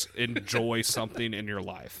just enjoy something in your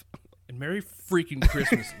life. And Merry freaking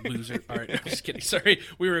Christmas, loser. All right, I'm just kidding. Sorry,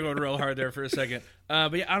 we were going real hard there for a second.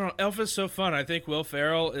 But yeah, I don't know. Elf is so fun. I think Will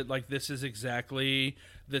Ferrell, this is exactly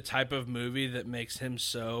the type of movie that makes him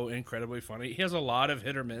so incredibly funny. He has a lot of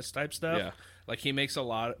hit or miss type stuff. Yeah. He makes a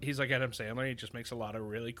lot. He's like Adam Sandler. He just makes a lot of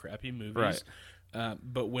really crappy movies. Right.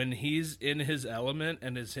 But when he's in his element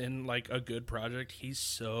and is in a good project, he's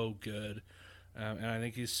so good. And I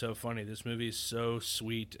think he's so funny. This movie is so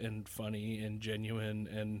sweet and funny and genuine.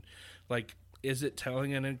 And is it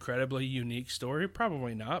telling an incredibly unique story?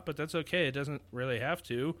 Probably not, but that's okay. It doesn't really have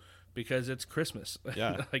to because it's Christmas.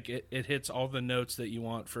 Yeah. It hits all the notes that you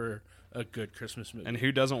want for a good Christmas movie. And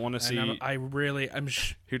who doesn't want to see?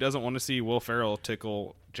 Who doesn't want to see Will Ferrell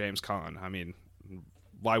tickle James Caan? I mean,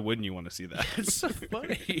 why wouldn't you want to see that? It's so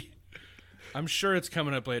funny. I'm sure it's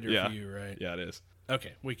coming up later for you, right? Yeah, it is.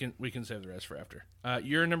 Okay, we can save the rest for after.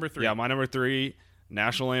 Your number 3. Yeah, my number 3,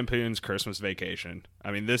 National Lampoon's Christmas Vacation.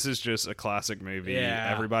 I mean, this is just a classic movie. Yeah.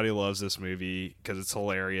 Everybody loves this movie because it's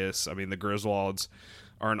hilarious. I mean, the Griswolds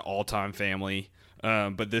are an all-time family.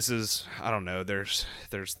 But this is, I don't know, there's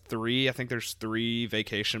 3, I think there's 3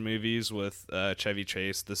 vacation movies with Chevy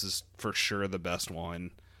Chase. This is for sure the best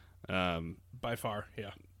one. By far,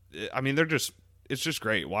 yeah. I mean, it's just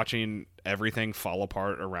great. Watching everything fall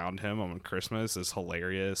apart around him on Christmas is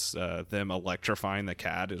hilarious. Them electrifying the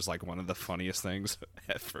cat is one of the funniest things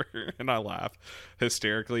ever. And I laugh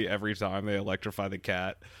hysterically every time they electrify the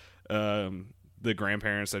cat. The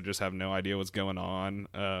grandparents that just have no idea what's going on.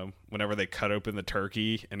 Whenever they cut open the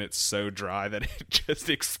turkey and it's so dry that it just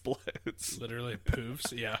explodes. Literally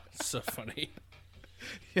poofs. Yeah, it's so funny.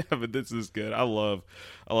 Yeah, but this is good. I love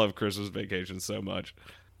Christmas Vacation so much.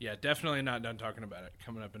 Yeah, definitely not done talking about it.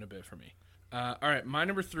 Coming up in a bit for me. All right, my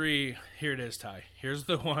number 3, here it is, Ty. Here's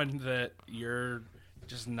the one that you're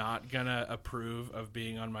just not going to approve of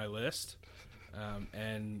being on my list.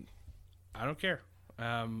 And I don't care.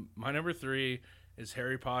 My number 3 is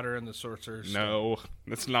Harry Potter and the Sorcerer's Stone. No,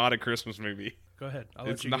 it's not a Christmas movie. Go ahead.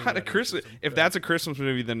 It's not a Christmas. If that's a Christmas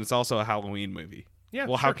movie, then it's also a Halloween movie. Yeah.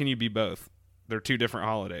 Well, sure. how can you be both? They're 2 different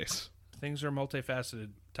holidays. Things are multifaceted,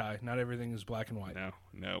 Ty. Not everything is black and white.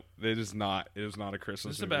 No, it is not. It is not a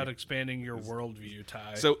Christmas movie. It's about expanding your worldview,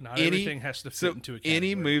 Ty. So not everything has to fit into a category.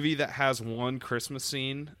 Any movie that has one Christmas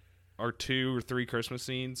scene are 2 or 3 Christmas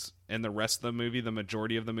scenes, and the rest of the movie, the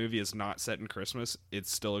majority of the movie, is not set in Christmas,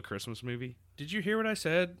 it's still a Christmas movie. Did you hear what I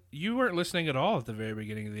said? You weren't listening at all at the very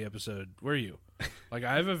beginning of the episode, were you? Like,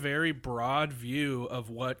 I have a very broad view of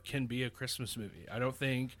what can be a Christmas movie. I don't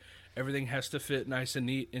think everything has to fit nice and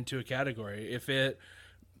neat into a category.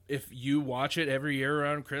 If you watch it every year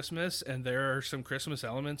around Christmas and there are some Christmas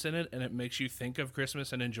elements in it and it makes you think of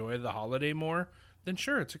Christmas and enjoy the holiday more, then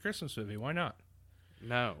sure, it's a Christmas movie. Why not?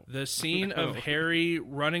 No. The scene of Harry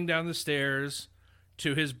running down the stairs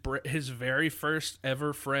to his very first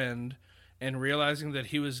ever friend and realizing that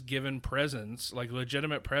he was given presents, like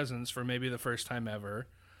legitimate presents for maybe the first time ever,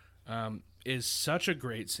 is such a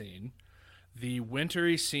great scene. The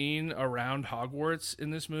wintry scene around Hogwarts in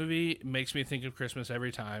this movie makes me think of Christmas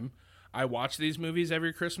every time. I watch these movies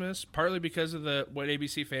every Christmas, partly because of what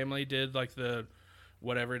ABC Family did, like the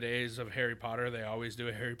whatever days of Harry Potter. They always do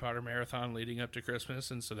a Harry Potter marathon leading up to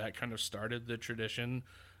Christmas, and so that kind of started the tradition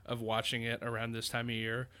of watching it around this time of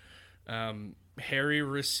year. Harry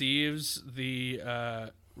receives the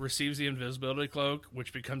invisibility cloak,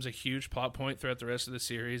 which becomes a huge plot point throughout the rest of the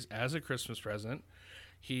series as a Christmas present.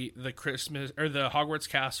 The Hogwarts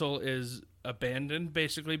castle is abandoned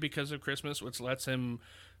basically because of Christmas, which lets him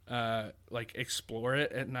explore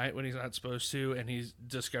it at night when he's not supposed to, and he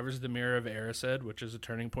discovers the Mirror of Erised, which is a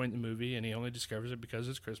turning point in the movie, and he only discovers it because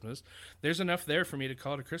it's Christmas. There's enough there for me to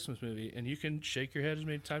call it a Christmas movie, and you can shake your head as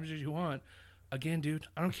many times as you want. Again, dude,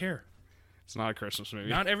 I don't care. It's not a Christmas movie.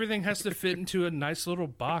 Not everything has to fit into a nice little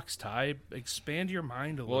box, Ty. Expand your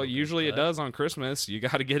mind a little Well, bit. usually it does on Christmas. You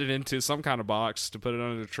got to get it into some kind of box to put it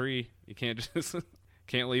under the tree. You can't just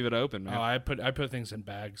can't leave it open, man. Oh, I put things in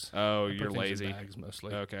bags. Oh, I put you're things in lazy. bags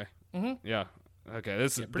mostly. Okay. Mm-hmm. Yeah. Okay.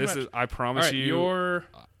 This pretty is. much. I promise All right, you.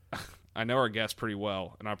 I know our guest pretty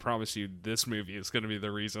well, and I promise you, this movie is going to be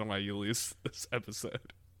the reason why you lose this episode.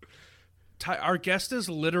 Ty, our guest is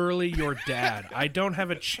literally your dad. I don't have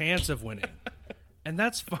a chance of winning, and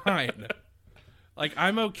that's fine. Like,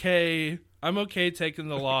 I'm okay taking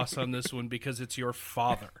the loss on this one because it's your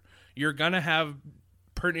father. You're gonna have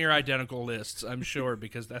pretty near identical lists, I'm sure,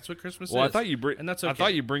 because that's what Christmas is. Well, I thought you and that's okay. I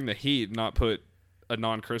thought you bring the heat, and not put a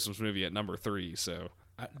non-Christmas movie at number 3. So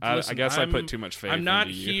I guess I put too much faith. I'm not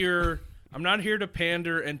into you. here. I'm not here to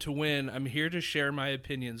pander and to win. I'm here to share my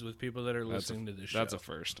opinions with people that are listening to this show. That's a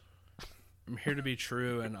first. I'm here to be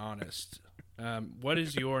true and honest. What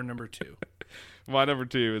is your number 2? My number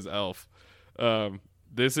 2 is Elf.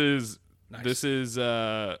 This is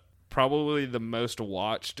probably the most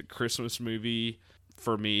watched Christmas movie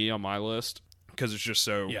for me on my list because it's just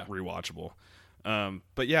so rewatchable.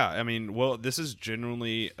 But yeah, I mean, well, this is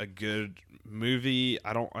genuinely a good movie.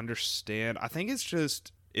 I don't understand. I think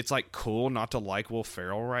it's like cool not to like Will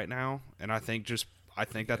Ferrell right now, and I think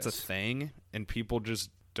that's a thing, and people just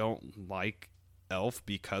don't like Elf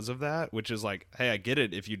because of that, which is like, hey, I get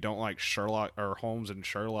it if you don't like Sherlock or Holmes and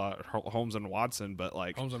Watson, but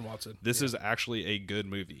like Holmes and Watson. This is actually a good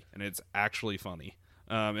movie, and it's actually funny.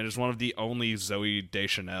 And it's one of the only Zooey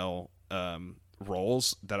Deschanel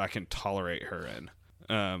roles that I can tolerate her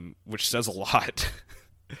in, which says a lot.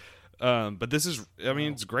 But this is, I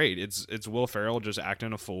mean, it's great. It's Will Ferrell just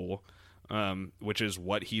acting a fool. Which is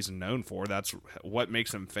what he's known for. That's what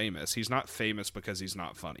makes him famous. He's not famous because he's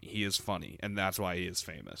not funny. He is funny, and that's why he is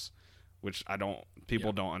famous. Which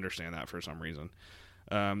people don't understand that for some reason.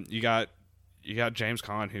 You got James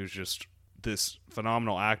Caan, who's just this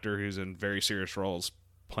phenomenal actor who's in very serious roles,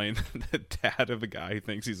 playing the dad of a guy who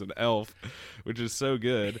thinks he's an elf, which is so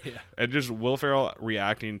good. Yeah. And just Will Ferrell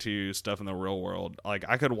reacting to stuff in the real world. Like,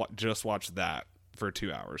 I could just watch that for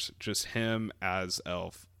 2 hours. Just him as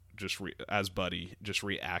Elf. As Buddy, just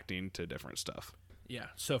reacting to different stuff. Yeah,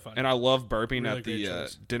 so funny. And I love burping really at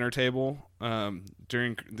the dinner table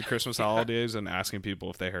during the Christmas holidays and asking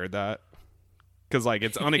people if they heard that. Because, like,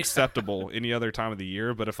 it's unacceptable any other time of the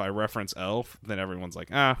year, but if I reference Elf, then everyone's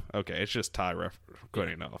like, okay, it's just Ty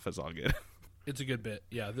quoting Elf. It's all good. It's a good bit.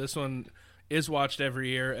 Yeah, this one is watched every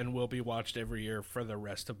year and will be watched every year for the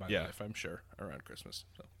rest of my life, I'm sure, around Christmas.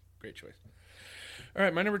 So, great choice. All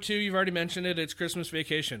right, my number 2, you've already mentioned it. It's Christmas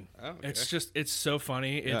Vacation. Oh, okay. It's so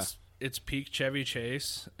funny. It's peak Chevy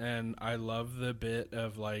Chase, and I love the bit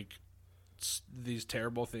of like these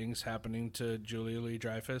terrible things happening to Julia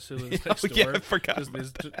Louis-Dreyfus, who lives next door. Yeah, I forgot.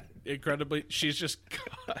 Incredibly, she's just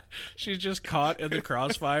caught in the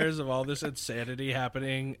crossfires of all this insanity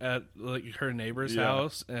happening at like her neighbor's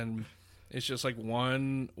house, and it's just like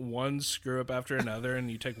one screw up after another, and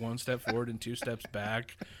you take one step forward and 2 steps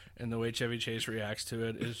back. And the way Chevy Chase reacts to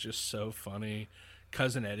it is just so funny.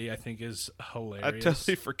 Cousin Eddie, I think, is hilarious. I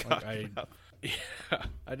totally forgot.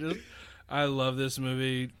 I love this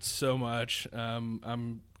movie so much.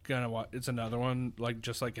 I'm gonna watch. It's another one like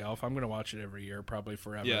just like Elf. I'm gonna watch it every year, probably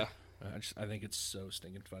forever. Yeah. I think it's so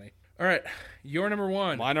stinking funny. All right, your number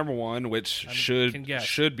one. My number one, which can guess.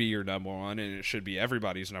 should be your number one, and it should be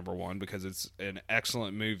everybody's number one because it's an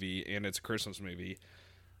excellent movie and it's a Christmas movie.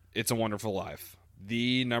 It's a Wonderful Life,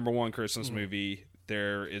 the number one Christmas movie.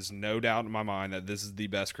 There is no doubt in my mind that this is the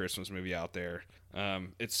best Christmas movie out there.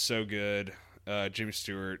 It's so good. Jimmy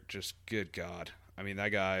Stewart, just good God. I mean, that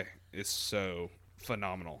guy is so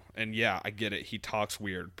phenomenal. And yeah, I get it. He talks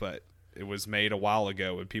weird, but it was made a while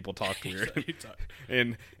ago when people talked weird.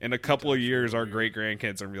 And in a couple of years, our great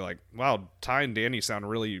grandkids are going to be like, wow, Ty and Danny sound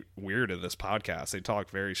really weird in this podcast. They talk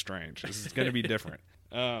very strange. This is going to be different.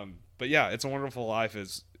 But yeah, It's a Wonderful Life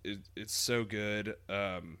it's so good.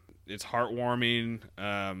 It's heartwarming.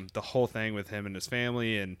 The whole thing with him and his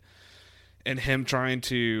family and him trying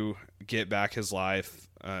to get back his life.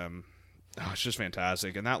 It's just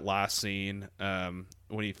fantastic. And that last scene,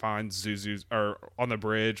 when he finds Zuzu's, or on the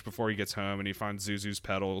bridge before he gets home, and he finds Zuzu's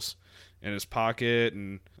pedals in his pocket,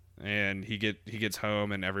 and he gets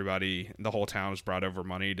home, and the whole town has brought over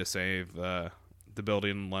money to save the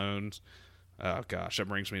building loans. Oh gosh, that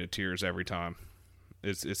brings me to tears every time.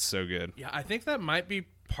 It's so good. Yeah, I think that might be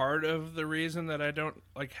part of the reason that I don't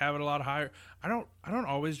like have it a lot higher. I don't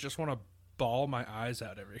always just want to bawl my eyes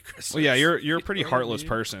out every Christmas. Well, yeah, you're a pretty heartless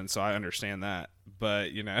person, so I understand that. But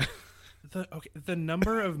the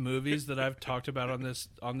number of movies that I've talked about on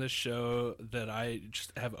this show that I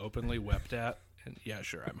just have openly wept at, and yeah,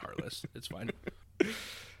 sure, I'm heartless. It's fine.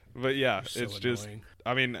 But yeah, So it's annoying. just.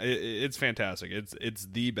 I mean, it's fantastic. It's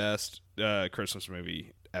the best Christmas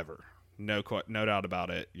movie ever. No doubt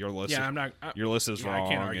about it. Your list. Yeah, your list is wrong, I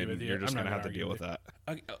can't argue and with you. you're just I'm not gonna have to argue deal with with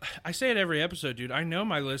that. I say it every episode, dude. I know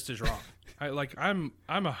my list is wrong. I'm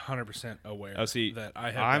 100% aware that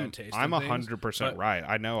I have bad taste. I'm in things, 100% right.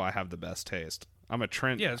 I know I have the best taste. I'm a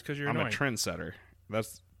trend. Yeah, it's because you're I'm annoying. a trendsetter.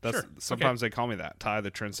 That's Sure. sometimes they call me that. Ty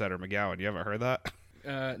the Trendsetter McGowan. You haven't heard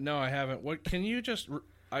that? No, I haven't. What can you just?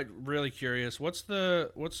 I'm really curious. What's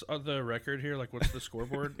the record here? Like, what's the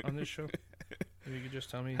scoreboard on this show? If you could just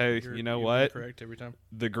tell me. Hey, you know what? Correct every time.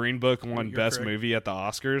 The Green Book won You're Best correct. Movie at the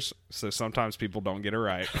Oscars, so sometimes people don't get it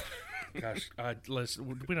right. Gosh,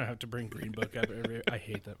 listen, we don't have to bring Green Book up every. I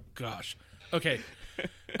hate that. Gosh. Okay.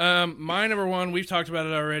 My number one. We've talked about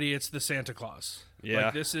it already. It's the Santa Claus. Yeah.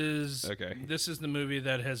 Like, this is Okay. This is the movie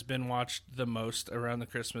that has been watched the most around the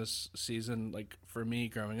Christmas season. Like for me,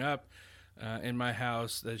 growing up. In my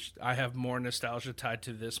house, I have more nostalgia tied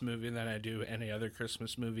to this movie than I do any other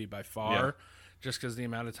Christmas movie by far. Yeah. Just because the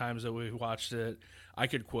amount of times that we watched it, I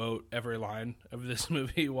could quote every line of this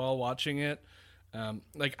movie while watching it.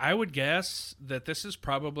 Like I would guess that this is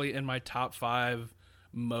probably in my top 5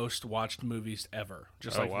 most watched movies ever.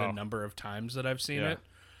 Just Oh, like wow. the number of times that I've seen Yeah. it,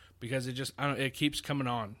 because it keeps coming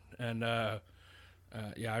on, and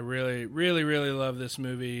yeah, I really, really, really love this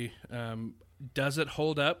movie. Does it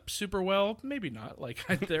hold up super well? Maybe not. Like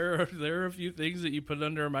there are a few things that you put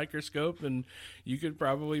under a microscope and you could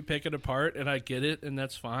probably pick it apart, and I get it, and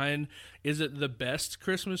that's fine. Is it the best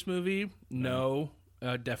Christmas movie? No,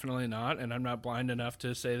 definitely not, and I'm not blind enough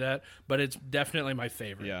to say that. But it's definitely my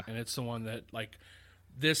favorite, Yeah. and it's the one that like.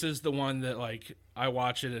 This is the one that like I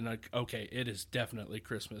watch it and like okay, it is definitely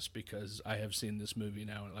Christmas because I have seen this movie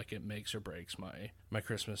now, and like it makes or breaks my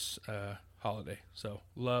Christmas holiday. So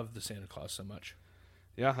love the Santa Claus so much.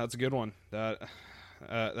 Yeah, that's a good one.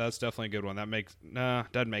 That's definitely a good one.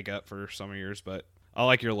 Doesn't make up for some of yours, but I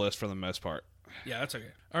like your list for the most part. Yeah, that's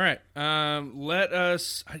okay. All right, let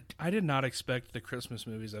us. I did not expect the Christmas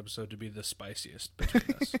movies episode to be the spiciest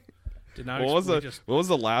between us. Did not. What was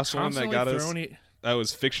the last one that got us? That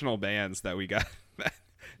was fictional bands that we got.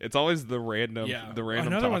 It's always the random,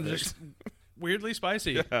 another one topics. just weirdly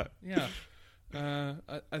spicy. Yeah.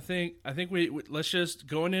 I think we let's just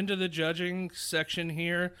going into the judging section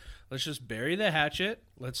here. Let's just bury the hatchet.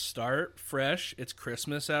 Let's start fresh. It's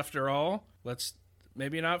Christmas after all. Let's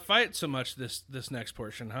maybe not fight so much this next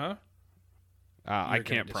portion, huh? I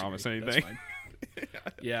can't promise anything.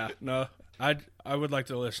 Yeah, no. I would like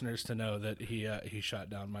the listeners to know that he shot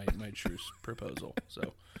down my truce proposal.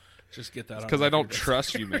 So just get that on because I don't record.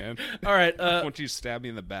 trust you, man. All right, I want you to stab me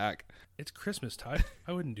in the back. it's Christmas, Ty.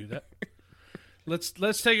 I wouldn't do that.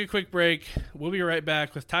 Let's take a quick break. We'll be right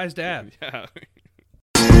back with Ty's dad. Yeah.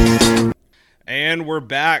 And we're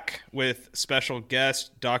back with special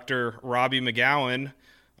guest Dr. Robbie McGowan,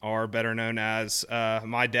 or better known as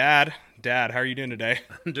my dad. Dad, how are you doing today?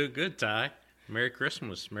 I'm doing good, Ty. Merry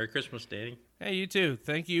Christmas. Merry Christmas, Danny. Hey, you too.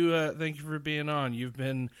 Thank you for being on. You've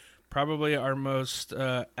been probably our most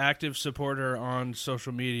active supporter on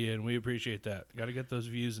social media, and we appreciate that. Got to get those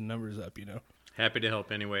views and numbers up, Happy to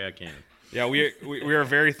help any way I can. Yeah, we are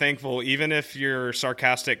very thankful, even if your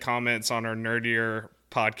sarcastic comments on our nerdier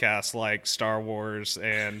podcasts like Star Wars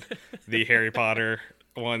and the Harry Potter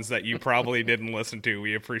ones that you probably didn't listen to.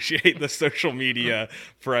 We appreciate the social media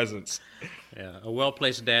presence. Yeah, a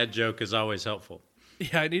well-placed dad joke is always helpful.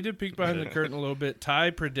 Yeah, I need to peek behind the curtain a little bit. Ty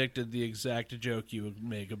predicted the exact joke you would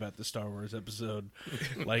make about the Star Wars episode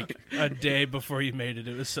like a day before you made it.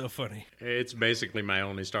 It was so funny. It's basically my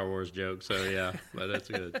only Star Wars joke, so yeah, but that's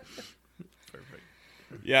good. Perfect.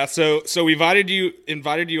 Yeah, so we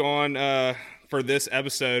invited you on for this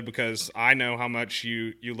episode because I know how much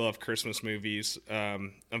you love Christmas movies.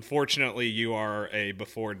 Unfortunately, you are a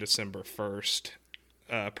before December 1st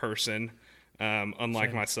person,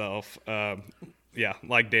 unlike myself. Yeah,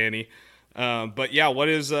 like Danny. But yeah, what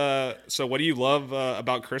do you love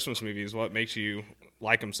about Christmas movies? What makes you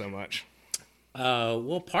like them so much?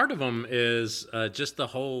 Well, part of them is just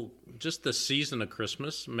the season of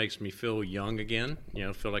Christmas makes me feel young again,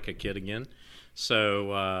 feel like a kid again.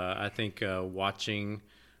 So I think watching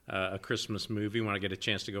a Christmas movie, when I get a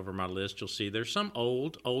chance to go over my list, you'll see there's some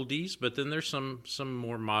oldies, but then there's some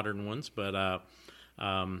more modern ones. But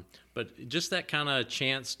just that kind of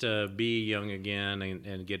chance to be young again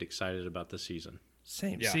and get excited about the season.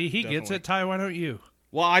 Same. Yeah, See, he definitely. gets it. Ty, why don't you?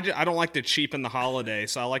 Well, I don't like to cheapen the holiday,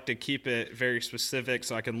 so I like to keep it very specific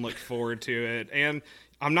so I can look forward to it. And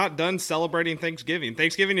I'm not done celebrating Thanksgiving.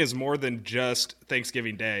 Thanksgiving is more than just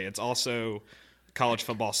Thanksgiving Day. It's also college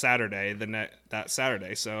football Saturday, that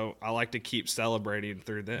Saturday. So I like to keep celebrating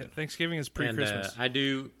through then. Yeah, Thanksgiving is pre-Christmas. And I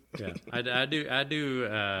do. Yeah,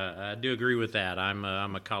 I do agree with that. I'm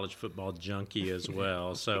a college football junkie as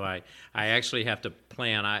well, so I actually have to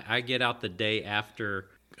plan. I get out the day after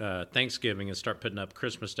Thanksgiving and start putting up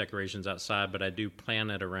Christmas decorations outside, but I do plan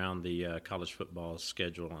it around the college football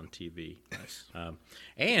schedule on TV. Nice.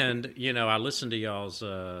 And I listened to y'all's,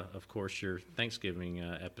 of course, your Thanksgiving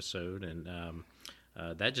episode, and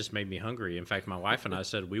that just made me hungry. In fact, my wife and I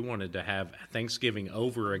said we wanted to have Thanksgiving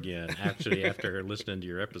over again, actually, after listening to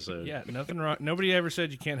your episode. Yeah, nothing wrong. Nobody ever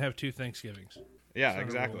said you can't have two Thanksgivings. Yeah,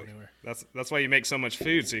 exactly. That's why you make so much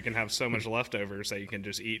food, so you can have so much leftovers that you can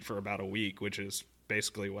just eat for about a week, which is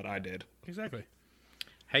basically what I did. Exactly.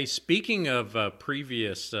 Hey, speaking of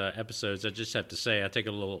previous episodes, I just have to say I'm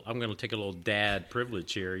going to take a little dad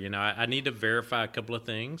privilege here. I need to verify a couple of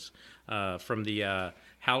things from the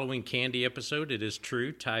Halloween candy episode. It is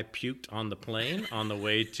true. Ty puked on the plane on the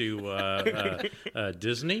way to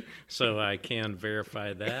Disney, so I can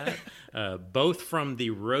verify that. Both from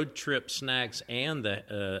the road trip snacks and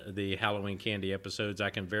the Halloween candy episodes,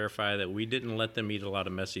 I can verify that we didn't let them eat a lot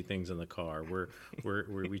of messy things in the car.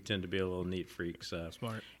 We tend to be a little neat freaks.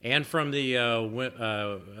 Smart. And from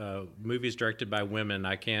the movies directed by women,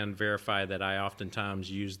 I can verify that I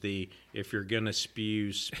oftentimes use the "if you're gonna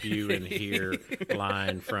spew in here"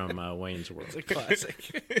 line from Wayne's World. It's a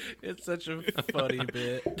classic. It's such a funny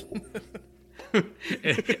bit.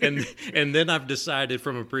 and then I've decided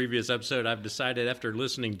from a previous episode, after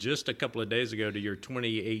listening just a couple of days ago to your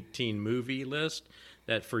 2018 movie list,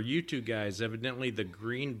 that for you two guys, evidently the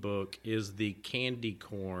Green Book is the candy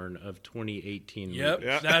corn of 2018 Yep.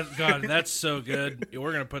 movies. That's so good.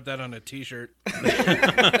 We're going to put that on a T-shirt.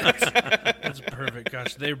 That's perfect.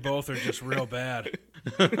 Gosh, they both are just real bad.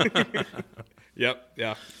 Yep.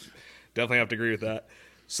 Yeah. Definitely have to agree with that.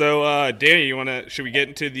 So, Danny, should we get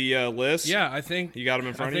into the list? Yeah, I think you got them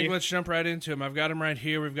in front of you. Let's jump right into them. I've got them right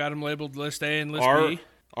here. We've got them labeled List A and List B.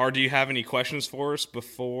 Or do you have any questions for us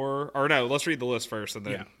before? Or no, let's read the list first and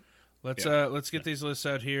then. Yeah. Let's get these lists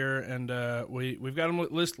out here, and we've got them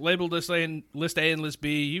labeled List A and List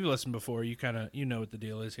B. You've listened before. You know what the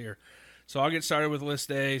deal is here. So I'll get started with List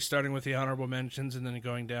A, starting with the honorable mentions, and then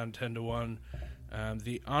going down 10 to 1.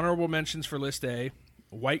 The honorable mentions for List A: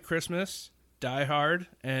 White Christmas, Die Hard,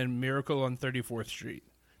 and Miracle on 34th Street.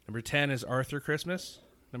 Number 10 is Arthur Christmas.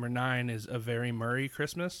 Number 9 is A Very Murray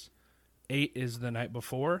Christmas. 8 is The Night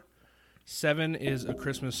Before. 7 is A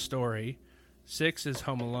Christmas Story. 6 is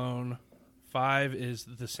Home Alone. 5 is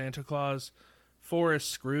The Santa Claus. 4 is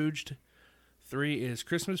Scrooged. 3 is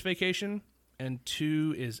Christmas Vacation. And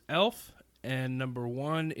 2 is Elf. And number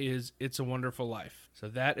 1 is It's a Wonderful Life. So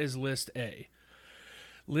that is List A.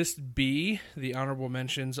 List B, the honorable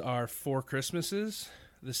mentions are Four Christmases,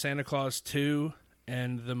 The Santa Claus 2,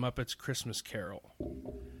 and The Muppets Christmas Carol.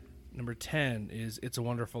 Number 10 is It's a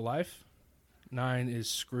Wonderful Life. 9 is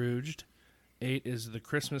Scrooged. 8 is The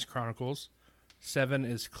Christmas Chronicles. 7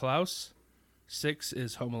 is Klaus. 6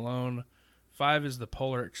 is Home Alone. 5 is The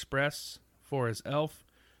Polar Express. 4 is Elf.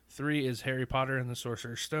 3 is Harry Potter and the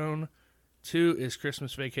Sorcerer's Stone. 2 is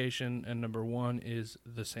Christmas Vacation, and number 1 is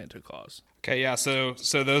The Santa Claus. Okay, yeah. So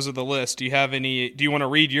those are the lists. Do you have any? Do you want to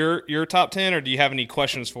read your top 10, or do you have any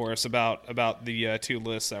questions for us about the 2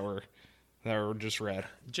 lists that were just read?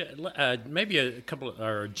 Maybe a couple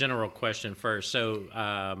or a general question first. So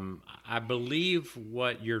I believe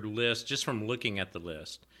what your list, just from looking at the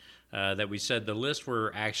list, that we said the list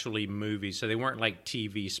were actually movies, so they weren't like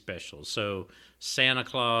TV specials. So Santa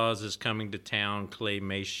Claus is Coming to Town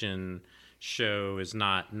claymation show is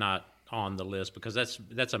not on the list because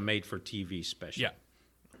that's a made-for-TV special.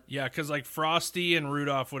 Yeah, because like Frosty and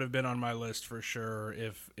Rudolph would have been on my list for sure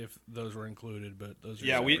if those were included, but those are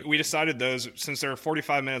separate. we decided those since they're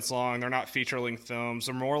 45 minutes long. They're not feature-length films.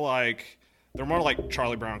 They're more like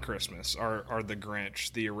Charlie Brown Christmas or the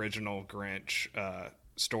Grinch, the original Grinch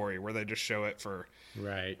story, where they just show it for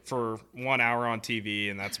 1 hour on TV,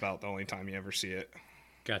 and that's about the only time you ever see it.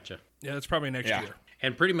 Gotcha. Yeah, that's probably next year.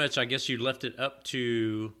 And pretty much, I guess you left it up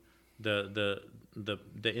to the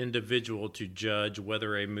individual to judge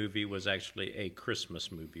whether a movie was actually a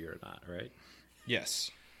Christmas movie or not, right? Yes.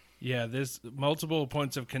 Yeah, there's multiple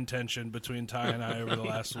points of contention between Ty and I over the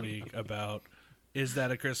last week about, is that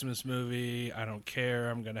a Christmas movie? I don't care.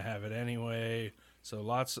 I'm going to have it anyway. So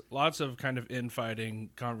lots of kind of infighting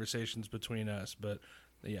conversations between us. But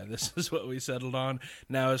yeah, this is what we settled on.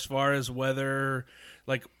 Now, as far as whether,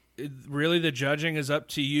 like, really the judging is up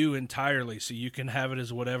to you entirely, so you can have it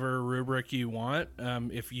as whatever rubric you want.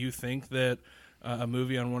 If you think that a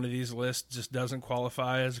movie on one of these lists just doesn't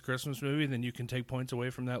qualify as a Christmas movie, then you can take points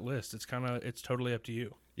away from that list. It's totally up to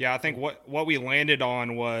you. Yeah, I think what we landed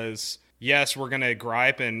on was, yes, we're going to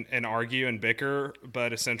gripe and argue and bicker,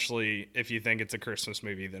 but essentially, if you think it's a Christmas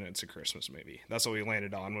movie, then it's a Christmas movie. That's what we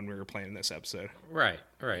landed on when we were planning this episode. Right.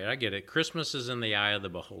 I get it. Christmas is in the eye of the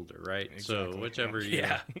beholder, right? Exactly. So whichever you...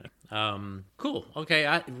 Yeah. Cool. Okay.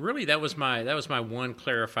 That was my one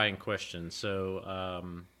clarifying question.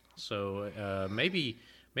 So maybe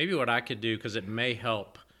what I could do, because it may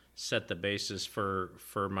help set the basis for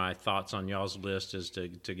my thoughts on y'all's list, is to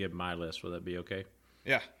give my list. Will that be okay?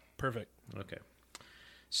 Yeah. Perfect. Okay.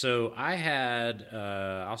 So I had,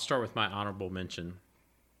 I'll start with my honorable mention.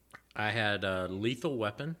 I had Lethal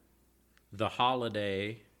Weapon, The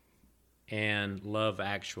Holiday, and Love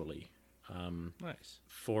Actually. Nice.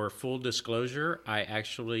 For full disclosure, I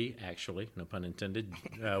actually, no pun intended,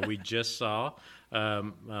 we just saw,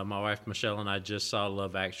 my wife Michelle and I just saw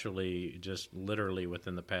Love Actually just literally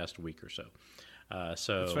within the past week or so. It's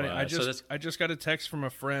funny. I just got a text from a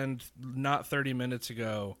friend not 30 minutes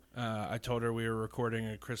ago. I told her we were recording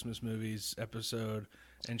a Christmas movies episode,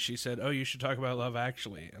 and she said, "Oh, you should talk about Love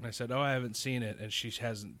Actually." And I said, "Oh, I haven't seen it," and she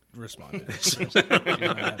hasn't responded.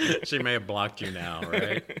 She may have blocked you now,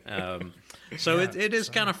 right? It is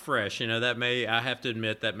kind of fresh. I have to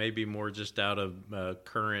admit that may be more just out of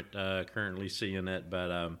currently seeing it,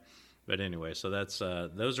 but anyway. So that's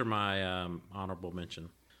those are my honorable mention.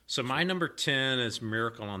 So my number 10 is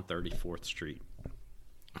Miracle on 34th Street.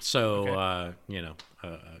 So, okay.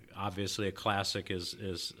 Obviously a classic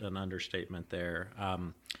is an understatement there.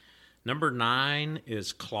 Number 9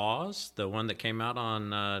 is Klaus, the one that came out on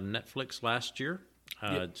Netflix last year.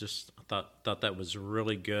 Yep. Just thought that was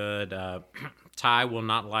really good. Ty will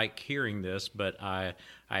not like hearing this, but I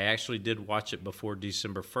actually did watch it before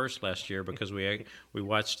December 1st last year because we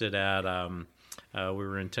watched it at... we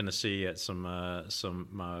were in Tennessee at some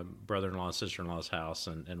my brother-in-law and sister-in-law's house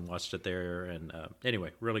and watched it there. And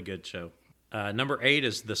anyway, really good show. Number 8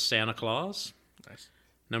 is The Santa Claus. Nice.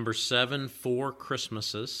 Number 7, Four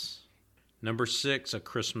Christmases. Number 6, A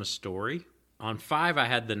Christmas Story. On 5, I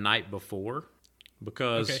had The Night Before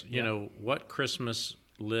because, what Christmas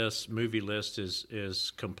movie list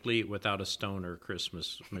is complete without a stoner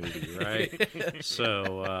Christmas movie, right?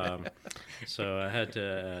 So I had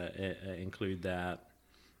to include that.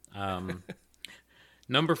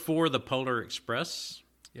 Number 4, The Polar Express.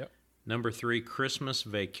 Yep. Number 3, Christmas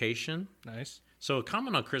Vacation. Nice. So a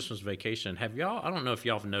comment on Christmas Vacation. I don't know if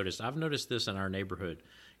y'all have noticed. I've noticed this in our neighborhood.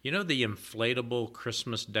 You know the inflatable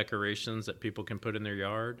Christmas decorations that people can put in their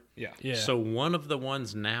yard? Yeah. So one of the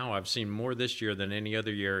ones now I've seen more this year than any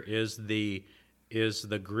other year is the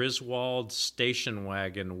Griswold station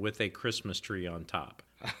wagon with a Christmas tree on top.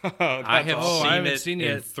 I have seen it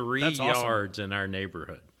in 3 yards in our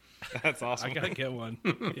neighborhood. That's awesome. I gotta get one.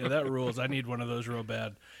 Yeah, that rules. I need one of those real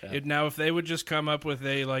bad. Now, if they would just come up with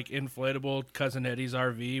a like inflatable Cousin Eddie's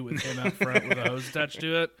RV with him out front with a hose attached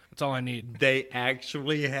to it, that's all I need. They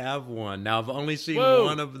actually have one. Now I've only seen Whoa.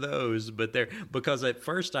 one of those, but because at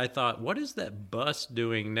first I thought, what is that bus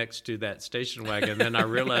doing next to that station wagon? Then I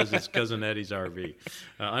realized it's Cousin Eddie's RV.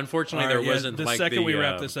 Unfortunately, All right, there wasn't the like second we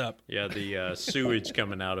wrap this up. Yeah, the sewage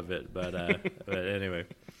coming out of it. But anyway.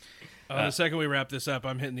 The second we wrap this up,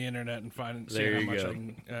 I'm hitting the internet and seeing how you much go. I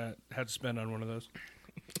can have to spend on one of those.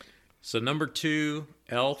 So number 2,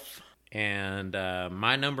 Elf, and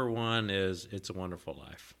my number 1 is It's a Wonderful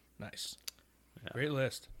Life. Nice, great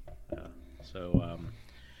list. So,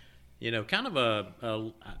 kind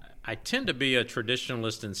of I tend to be a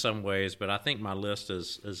traditionalist in some ways, but I think my list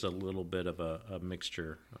is a little bit of a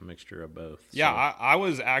mixture of both. Yeah, So, I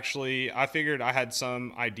was actually, I figured I had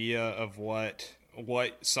some idea of what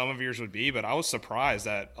some of yours would be, but I was surprised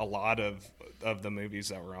at a lot of the movies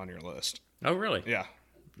that were on your list. oh, really? Yeah.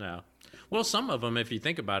 No. Well, some of them, if you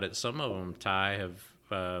think about it, some of them, Ty,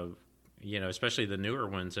 have, especially the newer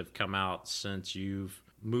ones, have come out since you've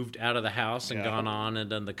moved out of the house and Yeah. gone on and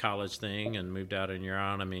done the college thing and moved out on your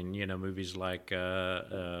own. I mean, movies like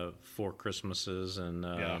Four Christmases and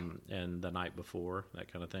The Night Before,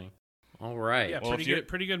 that kind of thing. All right. Yeah, Well,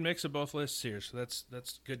 pretty good mix of both lists here. So that's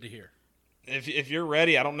good to hear. If you're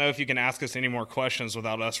ready, I don't know if you can ask us any more questions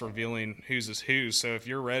without us revealing whose is whose. So if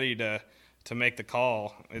you're ready to make the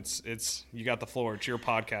call, it's you got the floor. It's your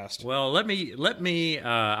podcast. Well, let me.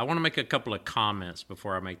 I want to make a couple of comments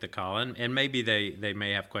before I make the call, and maybe they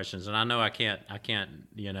may have questions. And I know I can't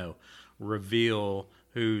reveal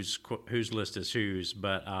whose list is whose,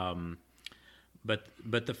 but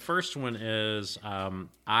the first one is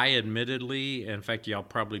I admittedly, in fact, y'all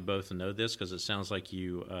probably both know this because it sounds like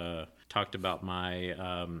you talked about my.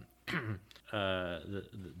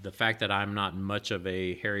 The fact that I'm not much of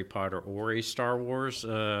a Harry Potter or a Star Wars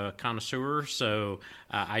connoisseur, so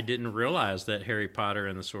I didn't realize that Harry Potter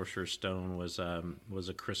and the Sorcerer's Stone was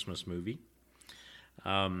a Christmas movie.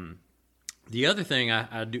 The other thing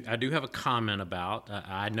I do have a comment about.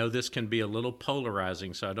 I know this can be a little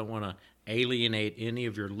polarizing, so I don't want to alienate any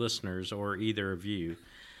of your listeners or either of you.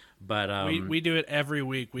 But We do it every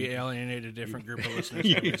week. We alienate a different group of listeners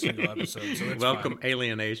every single episode. So it's welcome fine.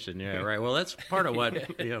 alienation. Yeah, right. Well, that's part of what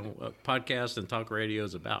what podcast and talk radio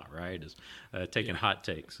is about, right? Is taking hot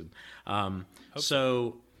takes. And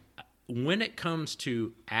so when it comes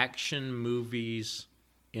to action movies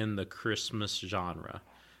in the Christmas genre.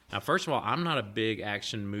 Now, first of all, I'm not a big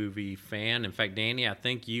action movie fan. In fact, Danny, I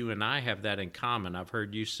think you and I have that in common. I've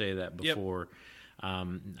heard you say that before. Yep.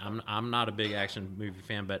 I'm not a big action movie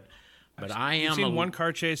fan, but I am. You've seen one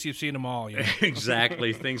car chase, you've seen them all. You know?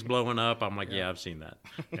 Exactly, things blowing up. I'm like, yeah, I've seen that.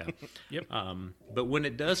 Yeah. Yep. But when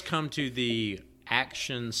it does come to the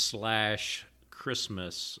action /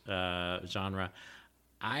 Christmas genre,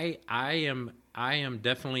 I am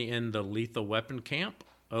definitely in the Lethal Weapon camp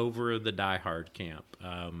over the Die Hard camp.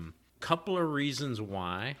 Couple of reasons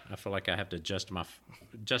why I feel like I have to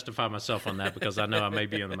justify myself on that because I know I may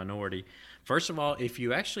be in the minority. First of all, if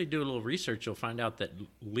you actually do a little research, you'll find out that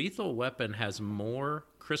Lethal Weapon has more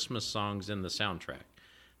Christmas songs in the soundtrack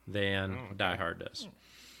than Die Hard does.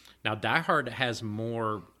 Now, Die Hard has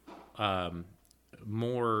more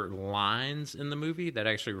lines in the movie that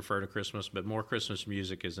actually refer to Christmas, but more Christmas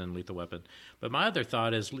music is in Lethal Weapon. But my other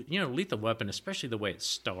thought is, Lethal Weapon, especially the way it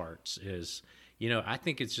starts, is... I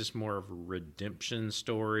think it's just more of a redemption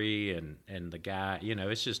story, and the guy,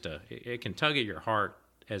 it's just it can tug at your heart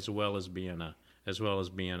as well as being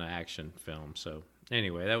an action film. So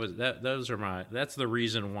anyway, that's the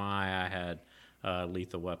reason why I had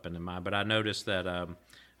Lethal Weapon in mind. But I noticed that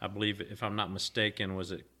I believe, if I'm not mistaken,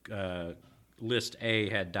 was it list A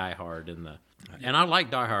had Die Hard in the, and I like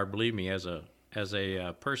Die Hard. Believe me, as a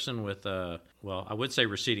person with I would say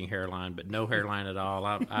receding hairline, but no hairline at all.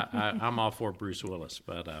 I'm all for Bruce Willis,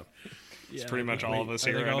 but it's pretty much all of us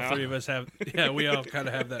here I think right all now. three of us have. Yeah, we all kind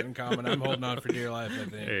of have that in common. I'm holding on for dear life, I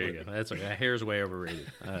think. There you go. That's okay. Hair's way overrated.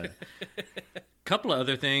 Couple of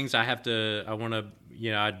other things I do want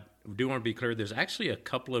to be clear. There's actually a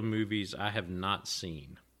couple of movies I have not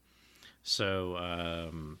seen. So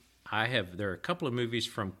there are a couple of movies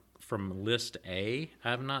from list A I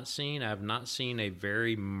have not seen. I have not seen A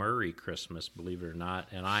Very Murray Christmas, believe it or not,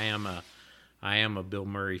 and I am a Bill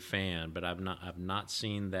Murray fan, but I've not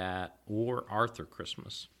seen that, or Arthur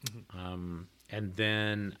Christmas. Mm-hmm. And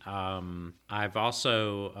then I've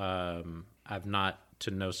also I've not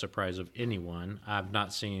to no surprise of anyone, I've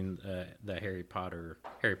not seen the Harry Potter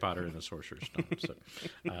and the Sorcerer's Stone. So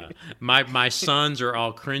my sons are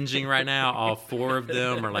all cringing right now. All four of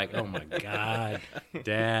them are like, "Oh my God,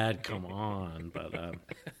 Dad, come on!" But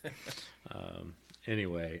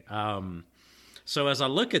anyway. So as I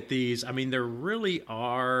look at these, I mean, there really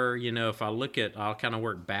are, if I look at, I'll kind of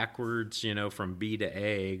work backwards, from B to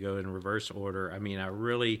A, go in reverse order. I mean, I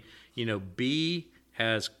really, B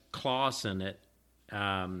has Klaus in it,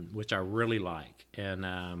 which I really like.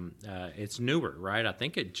 And it's newer, right? I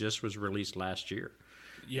think it just was released last year.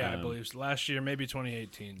 Yeah, I believe so. Last year, maybe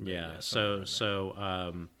 2018. Yeah, so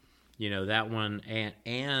that one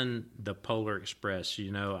and the Polar Express,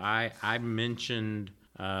 I mentioned...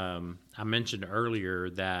 I mentioned earlier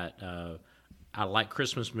that I like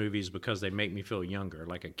Christmas movies because they make me feel younger,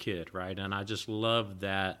 like a kid, right? And I just love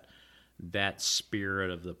that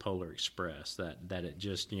spirit of the Polar Express. That it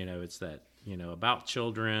just it's that about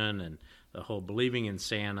children and the whole believing in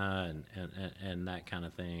Santa and that kind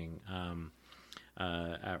of thing.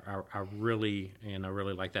 I really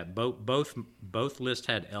like that. Both lists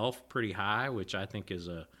had Elf pretty high, which I think is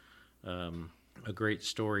a great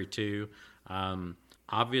story too.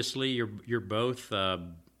 Obviously, you're both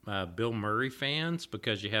Bill Murray fans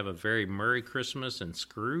because you have a very Murray Christmas and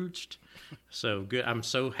Scrooged. So good. I'm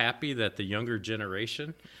so happy that the younger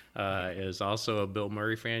generation is also a Bill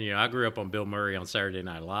Murray fan. I grew up on Bill Murray on Saturday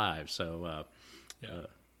Night Live. So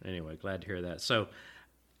anyway, glad to hear that. So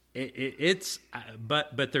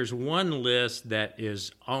but there's one list that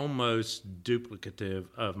is almost duplicative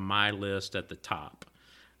of my list at the top,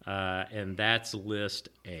 and that's list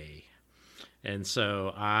A. And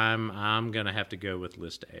so I'm gonna have to go with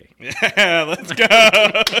list A. Yeah, let's go.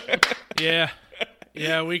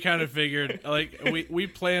 Yeah, we kind of figured. Like we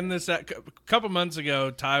planned this a couple months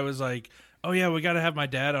ago. Ty was like, "Oh yeah, we got to have my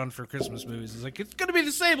dad on for Christmas movies." It's like it's gonna be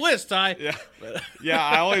the same list, Ty. Yeah.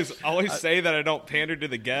 I always say that I don't pander to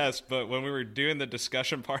the guest, but when we were doing the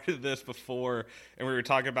discussion part of this before, and we were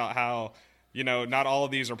talking about how, not all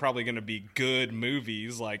of these are probably going to be good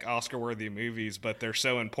movies, like Oscar-worthy movies, but they're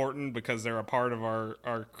so important because they're a part of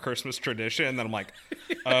our Christmas tradition. And then I'm like,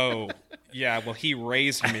 oh, yeah, well, he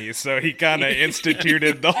raised me, so he kind of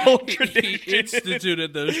instituted the whole tradition. He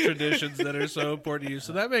instituted those traditions that are so important to you,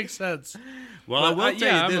 so that makes sense. Well, I will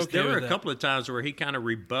tell you this. Okay, there were a couple of times where he kind of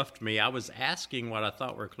rebuffed me. I was asking what I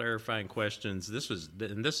thought were clarifying questions. This has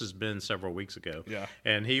been several weeks ago. Yeah.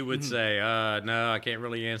 And he would say, no, I can't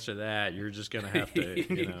really answer that. You're just going to have to,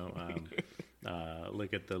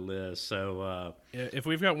 look at the list. So if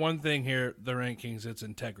we've got one thing here, the rankings, it's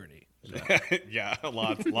integrity. So. Yeah, a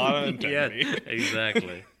lot of integrity. Yeah,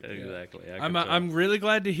 exactly. I'm really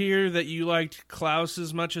glad to hear that you liked Klaus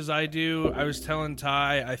as much as I do. I was telling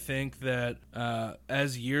Ty, I think that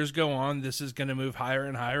as years go on, this is going to move higher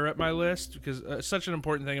and higher up my list because such an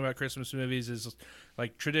important thing about Christmas movies is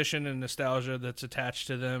like tradition and nostalgia that's attached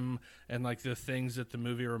to them, and like the things that the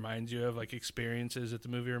movie reminds you of, like experiences that the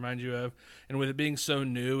movie reminds you of. And with it being so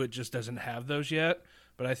new, it just doesn't have those yet.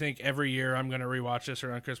 But I think every year I'm going to rewatch this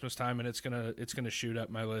around Christmas time, and it's gonna shoot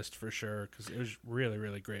up my list for sure because it was really,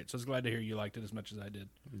 really great. So I was glad to hear you liked it as much as I did.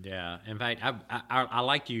 Yeah, in fact, I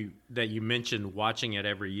like that you mentioned watching it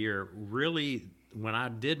every year. Really, when I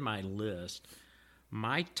did my list,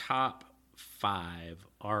 my top 5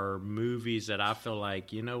 are movies that I feel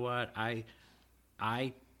like, you know what,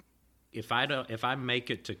 if I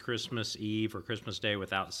make it to Christmas Eve or Christmas Day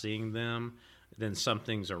without seeing them, then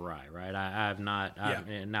something's awry, right? I've not.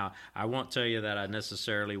 Now, I won't tell you that I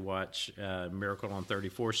necessarily watch Miracle on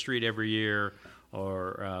 34th Street every year,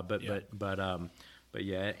 but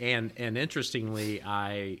yeah. And interestingly,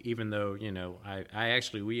 even though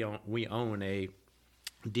we own a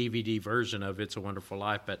DVD version of It's a Wonderful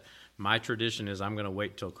Life, but my tradition is I'm going to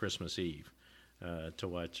wait till Christmas Eve to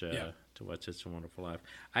watch It's a Wonderful Life.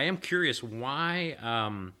 I am curious why.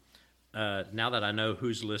 Now that I know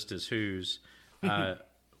whose list is whose.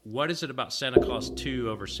 What is it about Santa Claus 2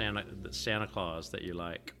 over Santa Claus that you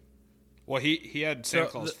like? Well, he had Santa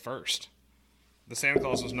Claus first. The Santa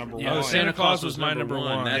Claus was number 1. Yeah, Santa Claus was my number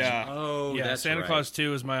 1. That's Santa right. Claus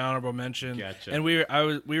 2 is my honorable mention. Gotcha. And we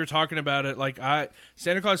were talking about it. Like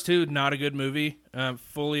Santa Claus 2, not a good movie.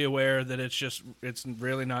 Fully aware that it's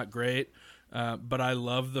really not great. But I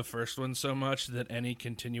love the first one so much that any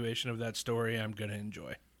continuation of that story I'm gonna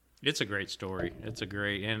enjoy. It's a great story.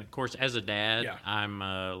 And of course, as a dad, I'm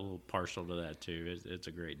a little partial to that too. It's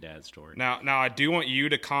a great dad story. Now I do want you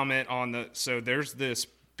to comment on so there's this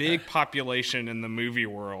big population in the movie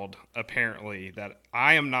world, apparently, that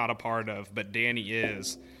I am not a part of, but Danny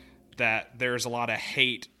is, that there's a lot of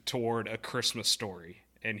hate toward A Christmas Story.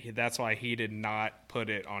 and that's why he did not put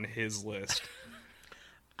it on his list.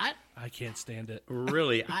 I can't stand it.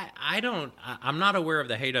 Really, I'm not aware of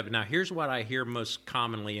the hate of it. Now, here's what I hear most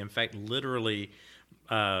commonly. In fact, literally,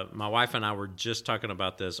 my wife and I were just talking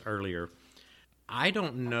about this earlier. I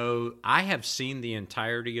don't know. I have seen the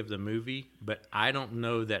entirety of the movie, but I don't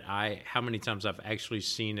know how many times I've actually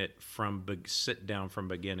seen it sit down from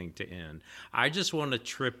beginning to end. I just want to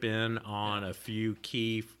trip in on a few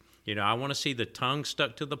key, I want to see the tongue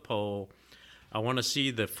stuck to the pole. I want to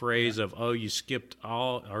see the phrase of, you skipped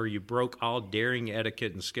all, or you broke all daring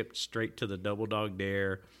etiquette and skipped straight to the double dog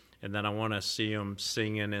dare. And then I want to see them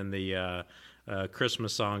singing in the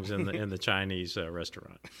Christmas songs in the Chinese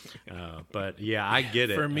restaurant. But yeah, I get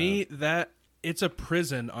it. For me, it's a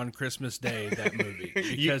prison on Christmas Day, that movie,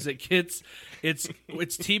 because it's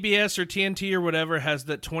TBS or TNT or whatever has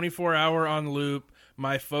that 24-hour on loop.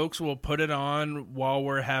 My folks will put it on while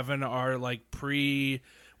we're having our we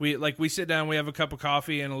sit down, we have a cup of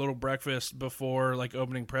coffee and a little breakfast before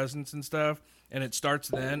opening presents and stuff, and it starts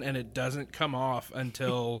then, and it doesn't come off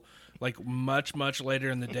until much later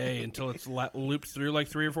in the day, until it's looped through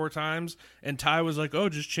 3 or 4 times. And Ty was like, "Oh,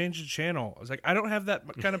 just change the channel." I was like, "I don't have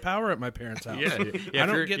that kind of power at my parents' house. I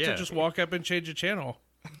don't get to just walk up and change the channel.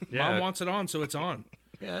 Mom wants it on, so it's on."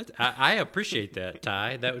 Yeah, I appreciate that,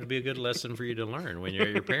 Ty. That would be a good lesson for you to learn when you're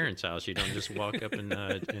at your parents' house. You don't just walk up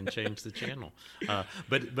and change the channel.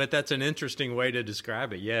 But that's an interesting way to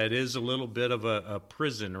describe it. Yeah, it is a little bit of a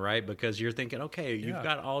prison, right? Because you're thinking, okay, you've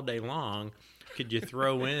got all day long. Could you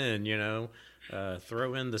throw in,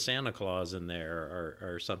 throw in the Santa Claus in there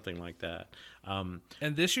or something like that?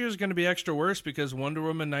 And this year is going to be extra worse because Wonder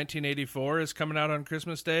Woman 1984 is coming out on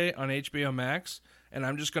Christmas Day on HBO Max, and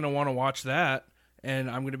I'm just going to want to watch that.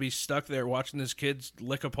 And I'm going to be stuck there watching this kid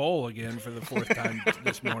lick a pole again for the 4th time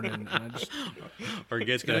this morning. And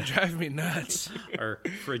it's going to drive me nuts. Or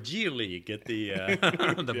Fragile, get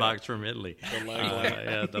the box from Italy. The leg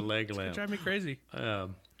lamp. The leg lamp. It's going to drive me crazy.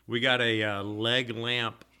 We got a leg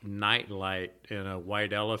lamp nightlight and a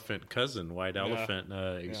white elephant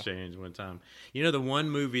exchange one time. The one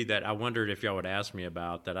movie that I wondered if y'all would ask me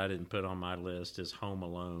about that I didn't put on my list is Home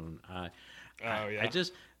Alone.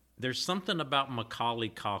 There's something about Macaulay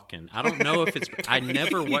Culkin. I don't know if it's... I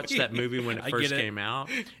never watched that movie when it first came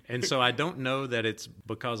out. And so I don't know that it's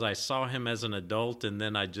because I saw him as an adult and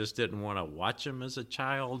then I just didn't want to watch him as a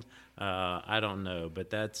child. I don't know.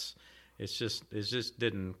 But it just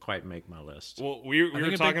didn't quite make my list. Well, we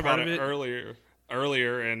were talking about it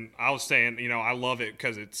earlier, and I was saying, I love it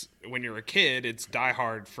because it's, when you're a kid, it's Die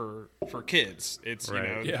Hard for kids. It's,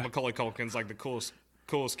 Macaulay Culkin's the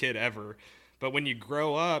coolest kid ever. But when you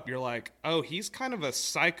grow up, you're like, oh, he's kind of a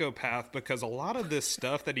psychopath because a lot of this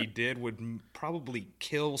stuff that he did would probably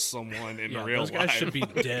kill someone in real life. Those guys should be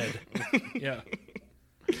dead.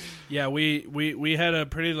 Yeah, we had a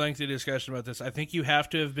pretty lengthy discussion about this. I think you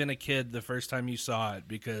have to have been a kid the first time you saw it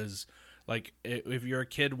because, if you're a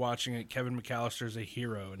kid watching it, Kevin McAllister's a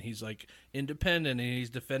hero, and he's, independent, and he's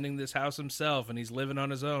defending this house himself, and he's living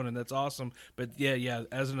on his own, and that's awesome. But, yeah,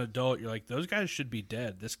 as an adult, you're like, those guys should be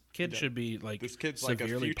dead. This kid should be, this kid's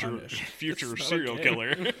severely like a punished. future serial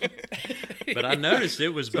killer. But I noticed it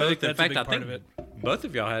was both. In fact, I think both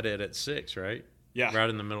of y'all had it at 6, right? Yeah. Right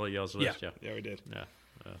in the middle of y'all's list, Yeah, we did. Yeah.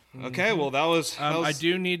 Okay, well, that was... I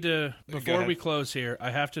do need to, before we close here,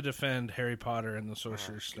 I have to defend Harry Potter and the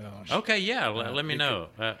Sorcerer's Stone. Okay, yeah, let me know.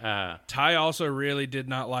 Ty also really did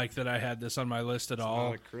not like that I had this on my list at all.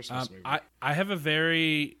 Not a Christmas movie. I have a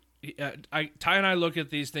very... Ty and I look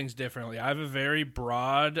at these things differently. I have a very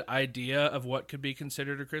broad idea of what could be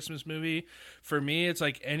considered a Christmas movie. For me, it's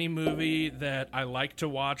like any movie that I like to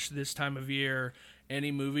watch this time of year,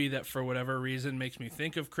 any movie that for whatever reason makes me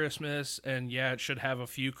think of Christmas, and it should have a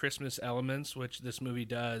few Christmas elements, which this movie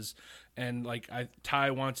does. And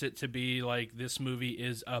Ty wants it to be like this movie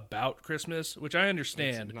is about Christmas, which I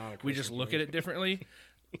understand. We just look at it differently.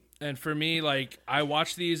 And for me, I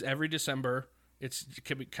watch these every December. It's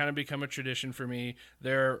kind of become a tradition for me.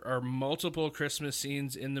 There are multiple Christmas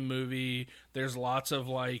scenes in the movie. There's lots of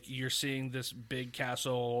you're seeing this big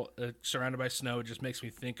castle surrounded by snow. It just makes me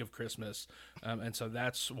think of Christmas. And so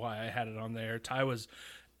that's why I had it on there. Ty was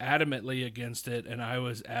adamantly against it, and I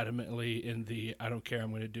was adamantly in the I don't care, I'm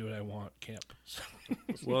going to do what I want camp.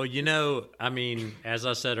 Well, as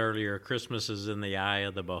I said earlier, Christmas is in the eye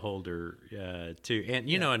of the beholder, too. And,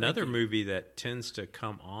 another movie that tends to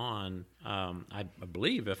come on, I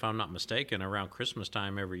believe, if I'm not mistaken, around Christmas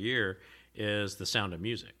time every year is The Sound of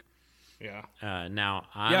Music. Yeah.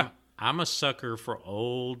 Now, I'm a sucker for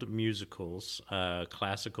old musicals,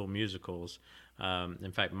 classical musicals.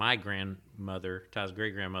 In fact, my grandmother, Ty's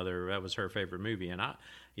great grandmother, that was her favorite movie, and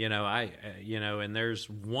and there's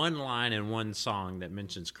one line in one song that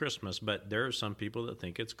mentions Christmas, but there are some people that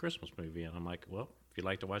think it's a Christmas movie, and I'm like, well, if you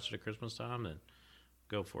like to watch it at Christmas time, then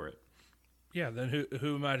go for it. Yeah, then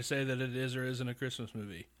who am I to say that it is or isn't a Christmas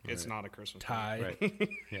movie? It's not a Christmas Ty, Right.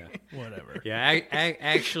 Yeah. whatever. Yeah,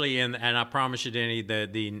 actually, and I promise you, Danny,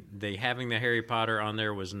 the having the Harry Potter on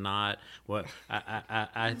there was not what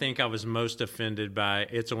I think I was most offended by.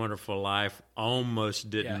 It's a Wonderful Life almost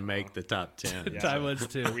didn't make the top 10. Ty was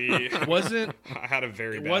too. I had a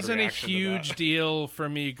very bad It wasn't a reaction to huge that. deal for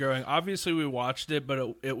me growing. Obviously, we watched it,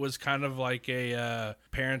 but it was kind of like a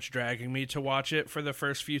parents dragging me to watch it for the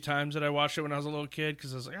first few times that I watched it when I was a little kid,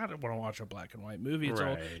 because I was like, I don't want to watch a black and white movie. It's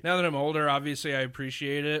old. Right. Now that I'm older, obviously I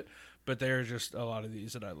appreciate it, but there are just a lot of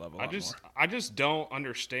these that I love a lot more. I just don't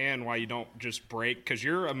understand why you don't just break, because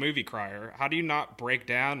you're a movie crier. How do you not break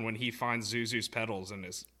down when he finds Zuzu's pedals in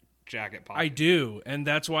his jacket pocket? I do, and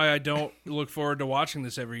that's why I don't look forward to watching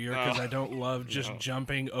this every year, because I don't love just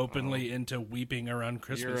jumping openly into weeping around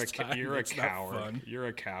Christmas time. You're a It's not coward. fun. You're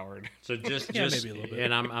a coward. So just maybe a little bit.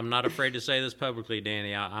 And I'm not afraid to say this publicly,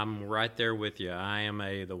 Danny. I'm right there with you. I am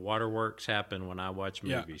the waterworks happen when I watch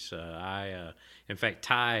Yeah. movies. In fact,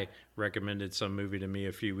 Ty recommended some movie to me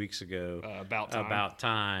a few weeks ago About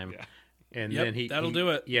Time. Yeah. And Yep, then that'll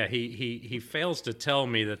do it. Yeah, he fails to tell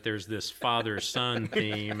me that there's this father-son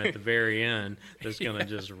theme at the very end that's going to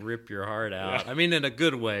just rip your heart out. I mean, in a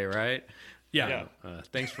good way, right? Yeah.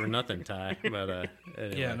 Thanks for nothing, Ty. But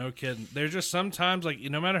anyway. Yeah, no kidding. There's just sometimes, like,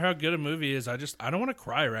 no matter how good a movie is, I don't want to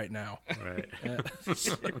cry right now. Right.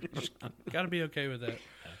 Got to be okay with that.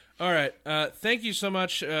 All right. Thank you so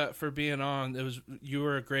much for being on. You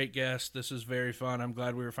were a great guest. This is very fun. I'm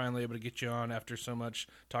glad we were finally able to get you on after so much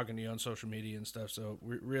talking to you on social media and stuff. So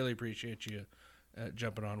we really appreciate you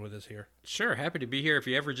jumping on with us here. Sure, happy to be here. If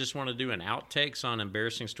you ever just want to do an outtakes on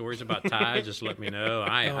embarrassing stories about Ty, just let me know.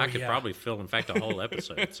 I could probably fill, in fact, a whole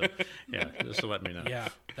episode. So, yeah, just let me know. Yeah,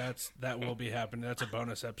 that will be happening. That's a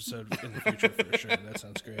bonus episode in the future for sure. That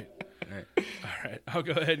sounds great. All right. I'll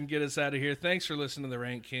go ahead and get us out of here. Thanks for listening to the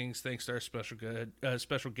Rank Kings. Thanks to our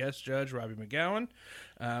special guest judge, Robbie McGowan.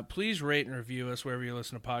 Please rate and review us wherever you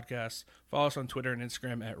listen to podcasts. Follow us on Twitter and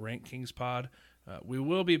Instagram at Rank Kings Pod. We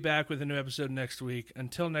will be back with a new episode next week.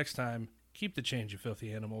 Until next time, keep the change, you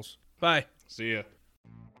filthy animals. Bye. See ya.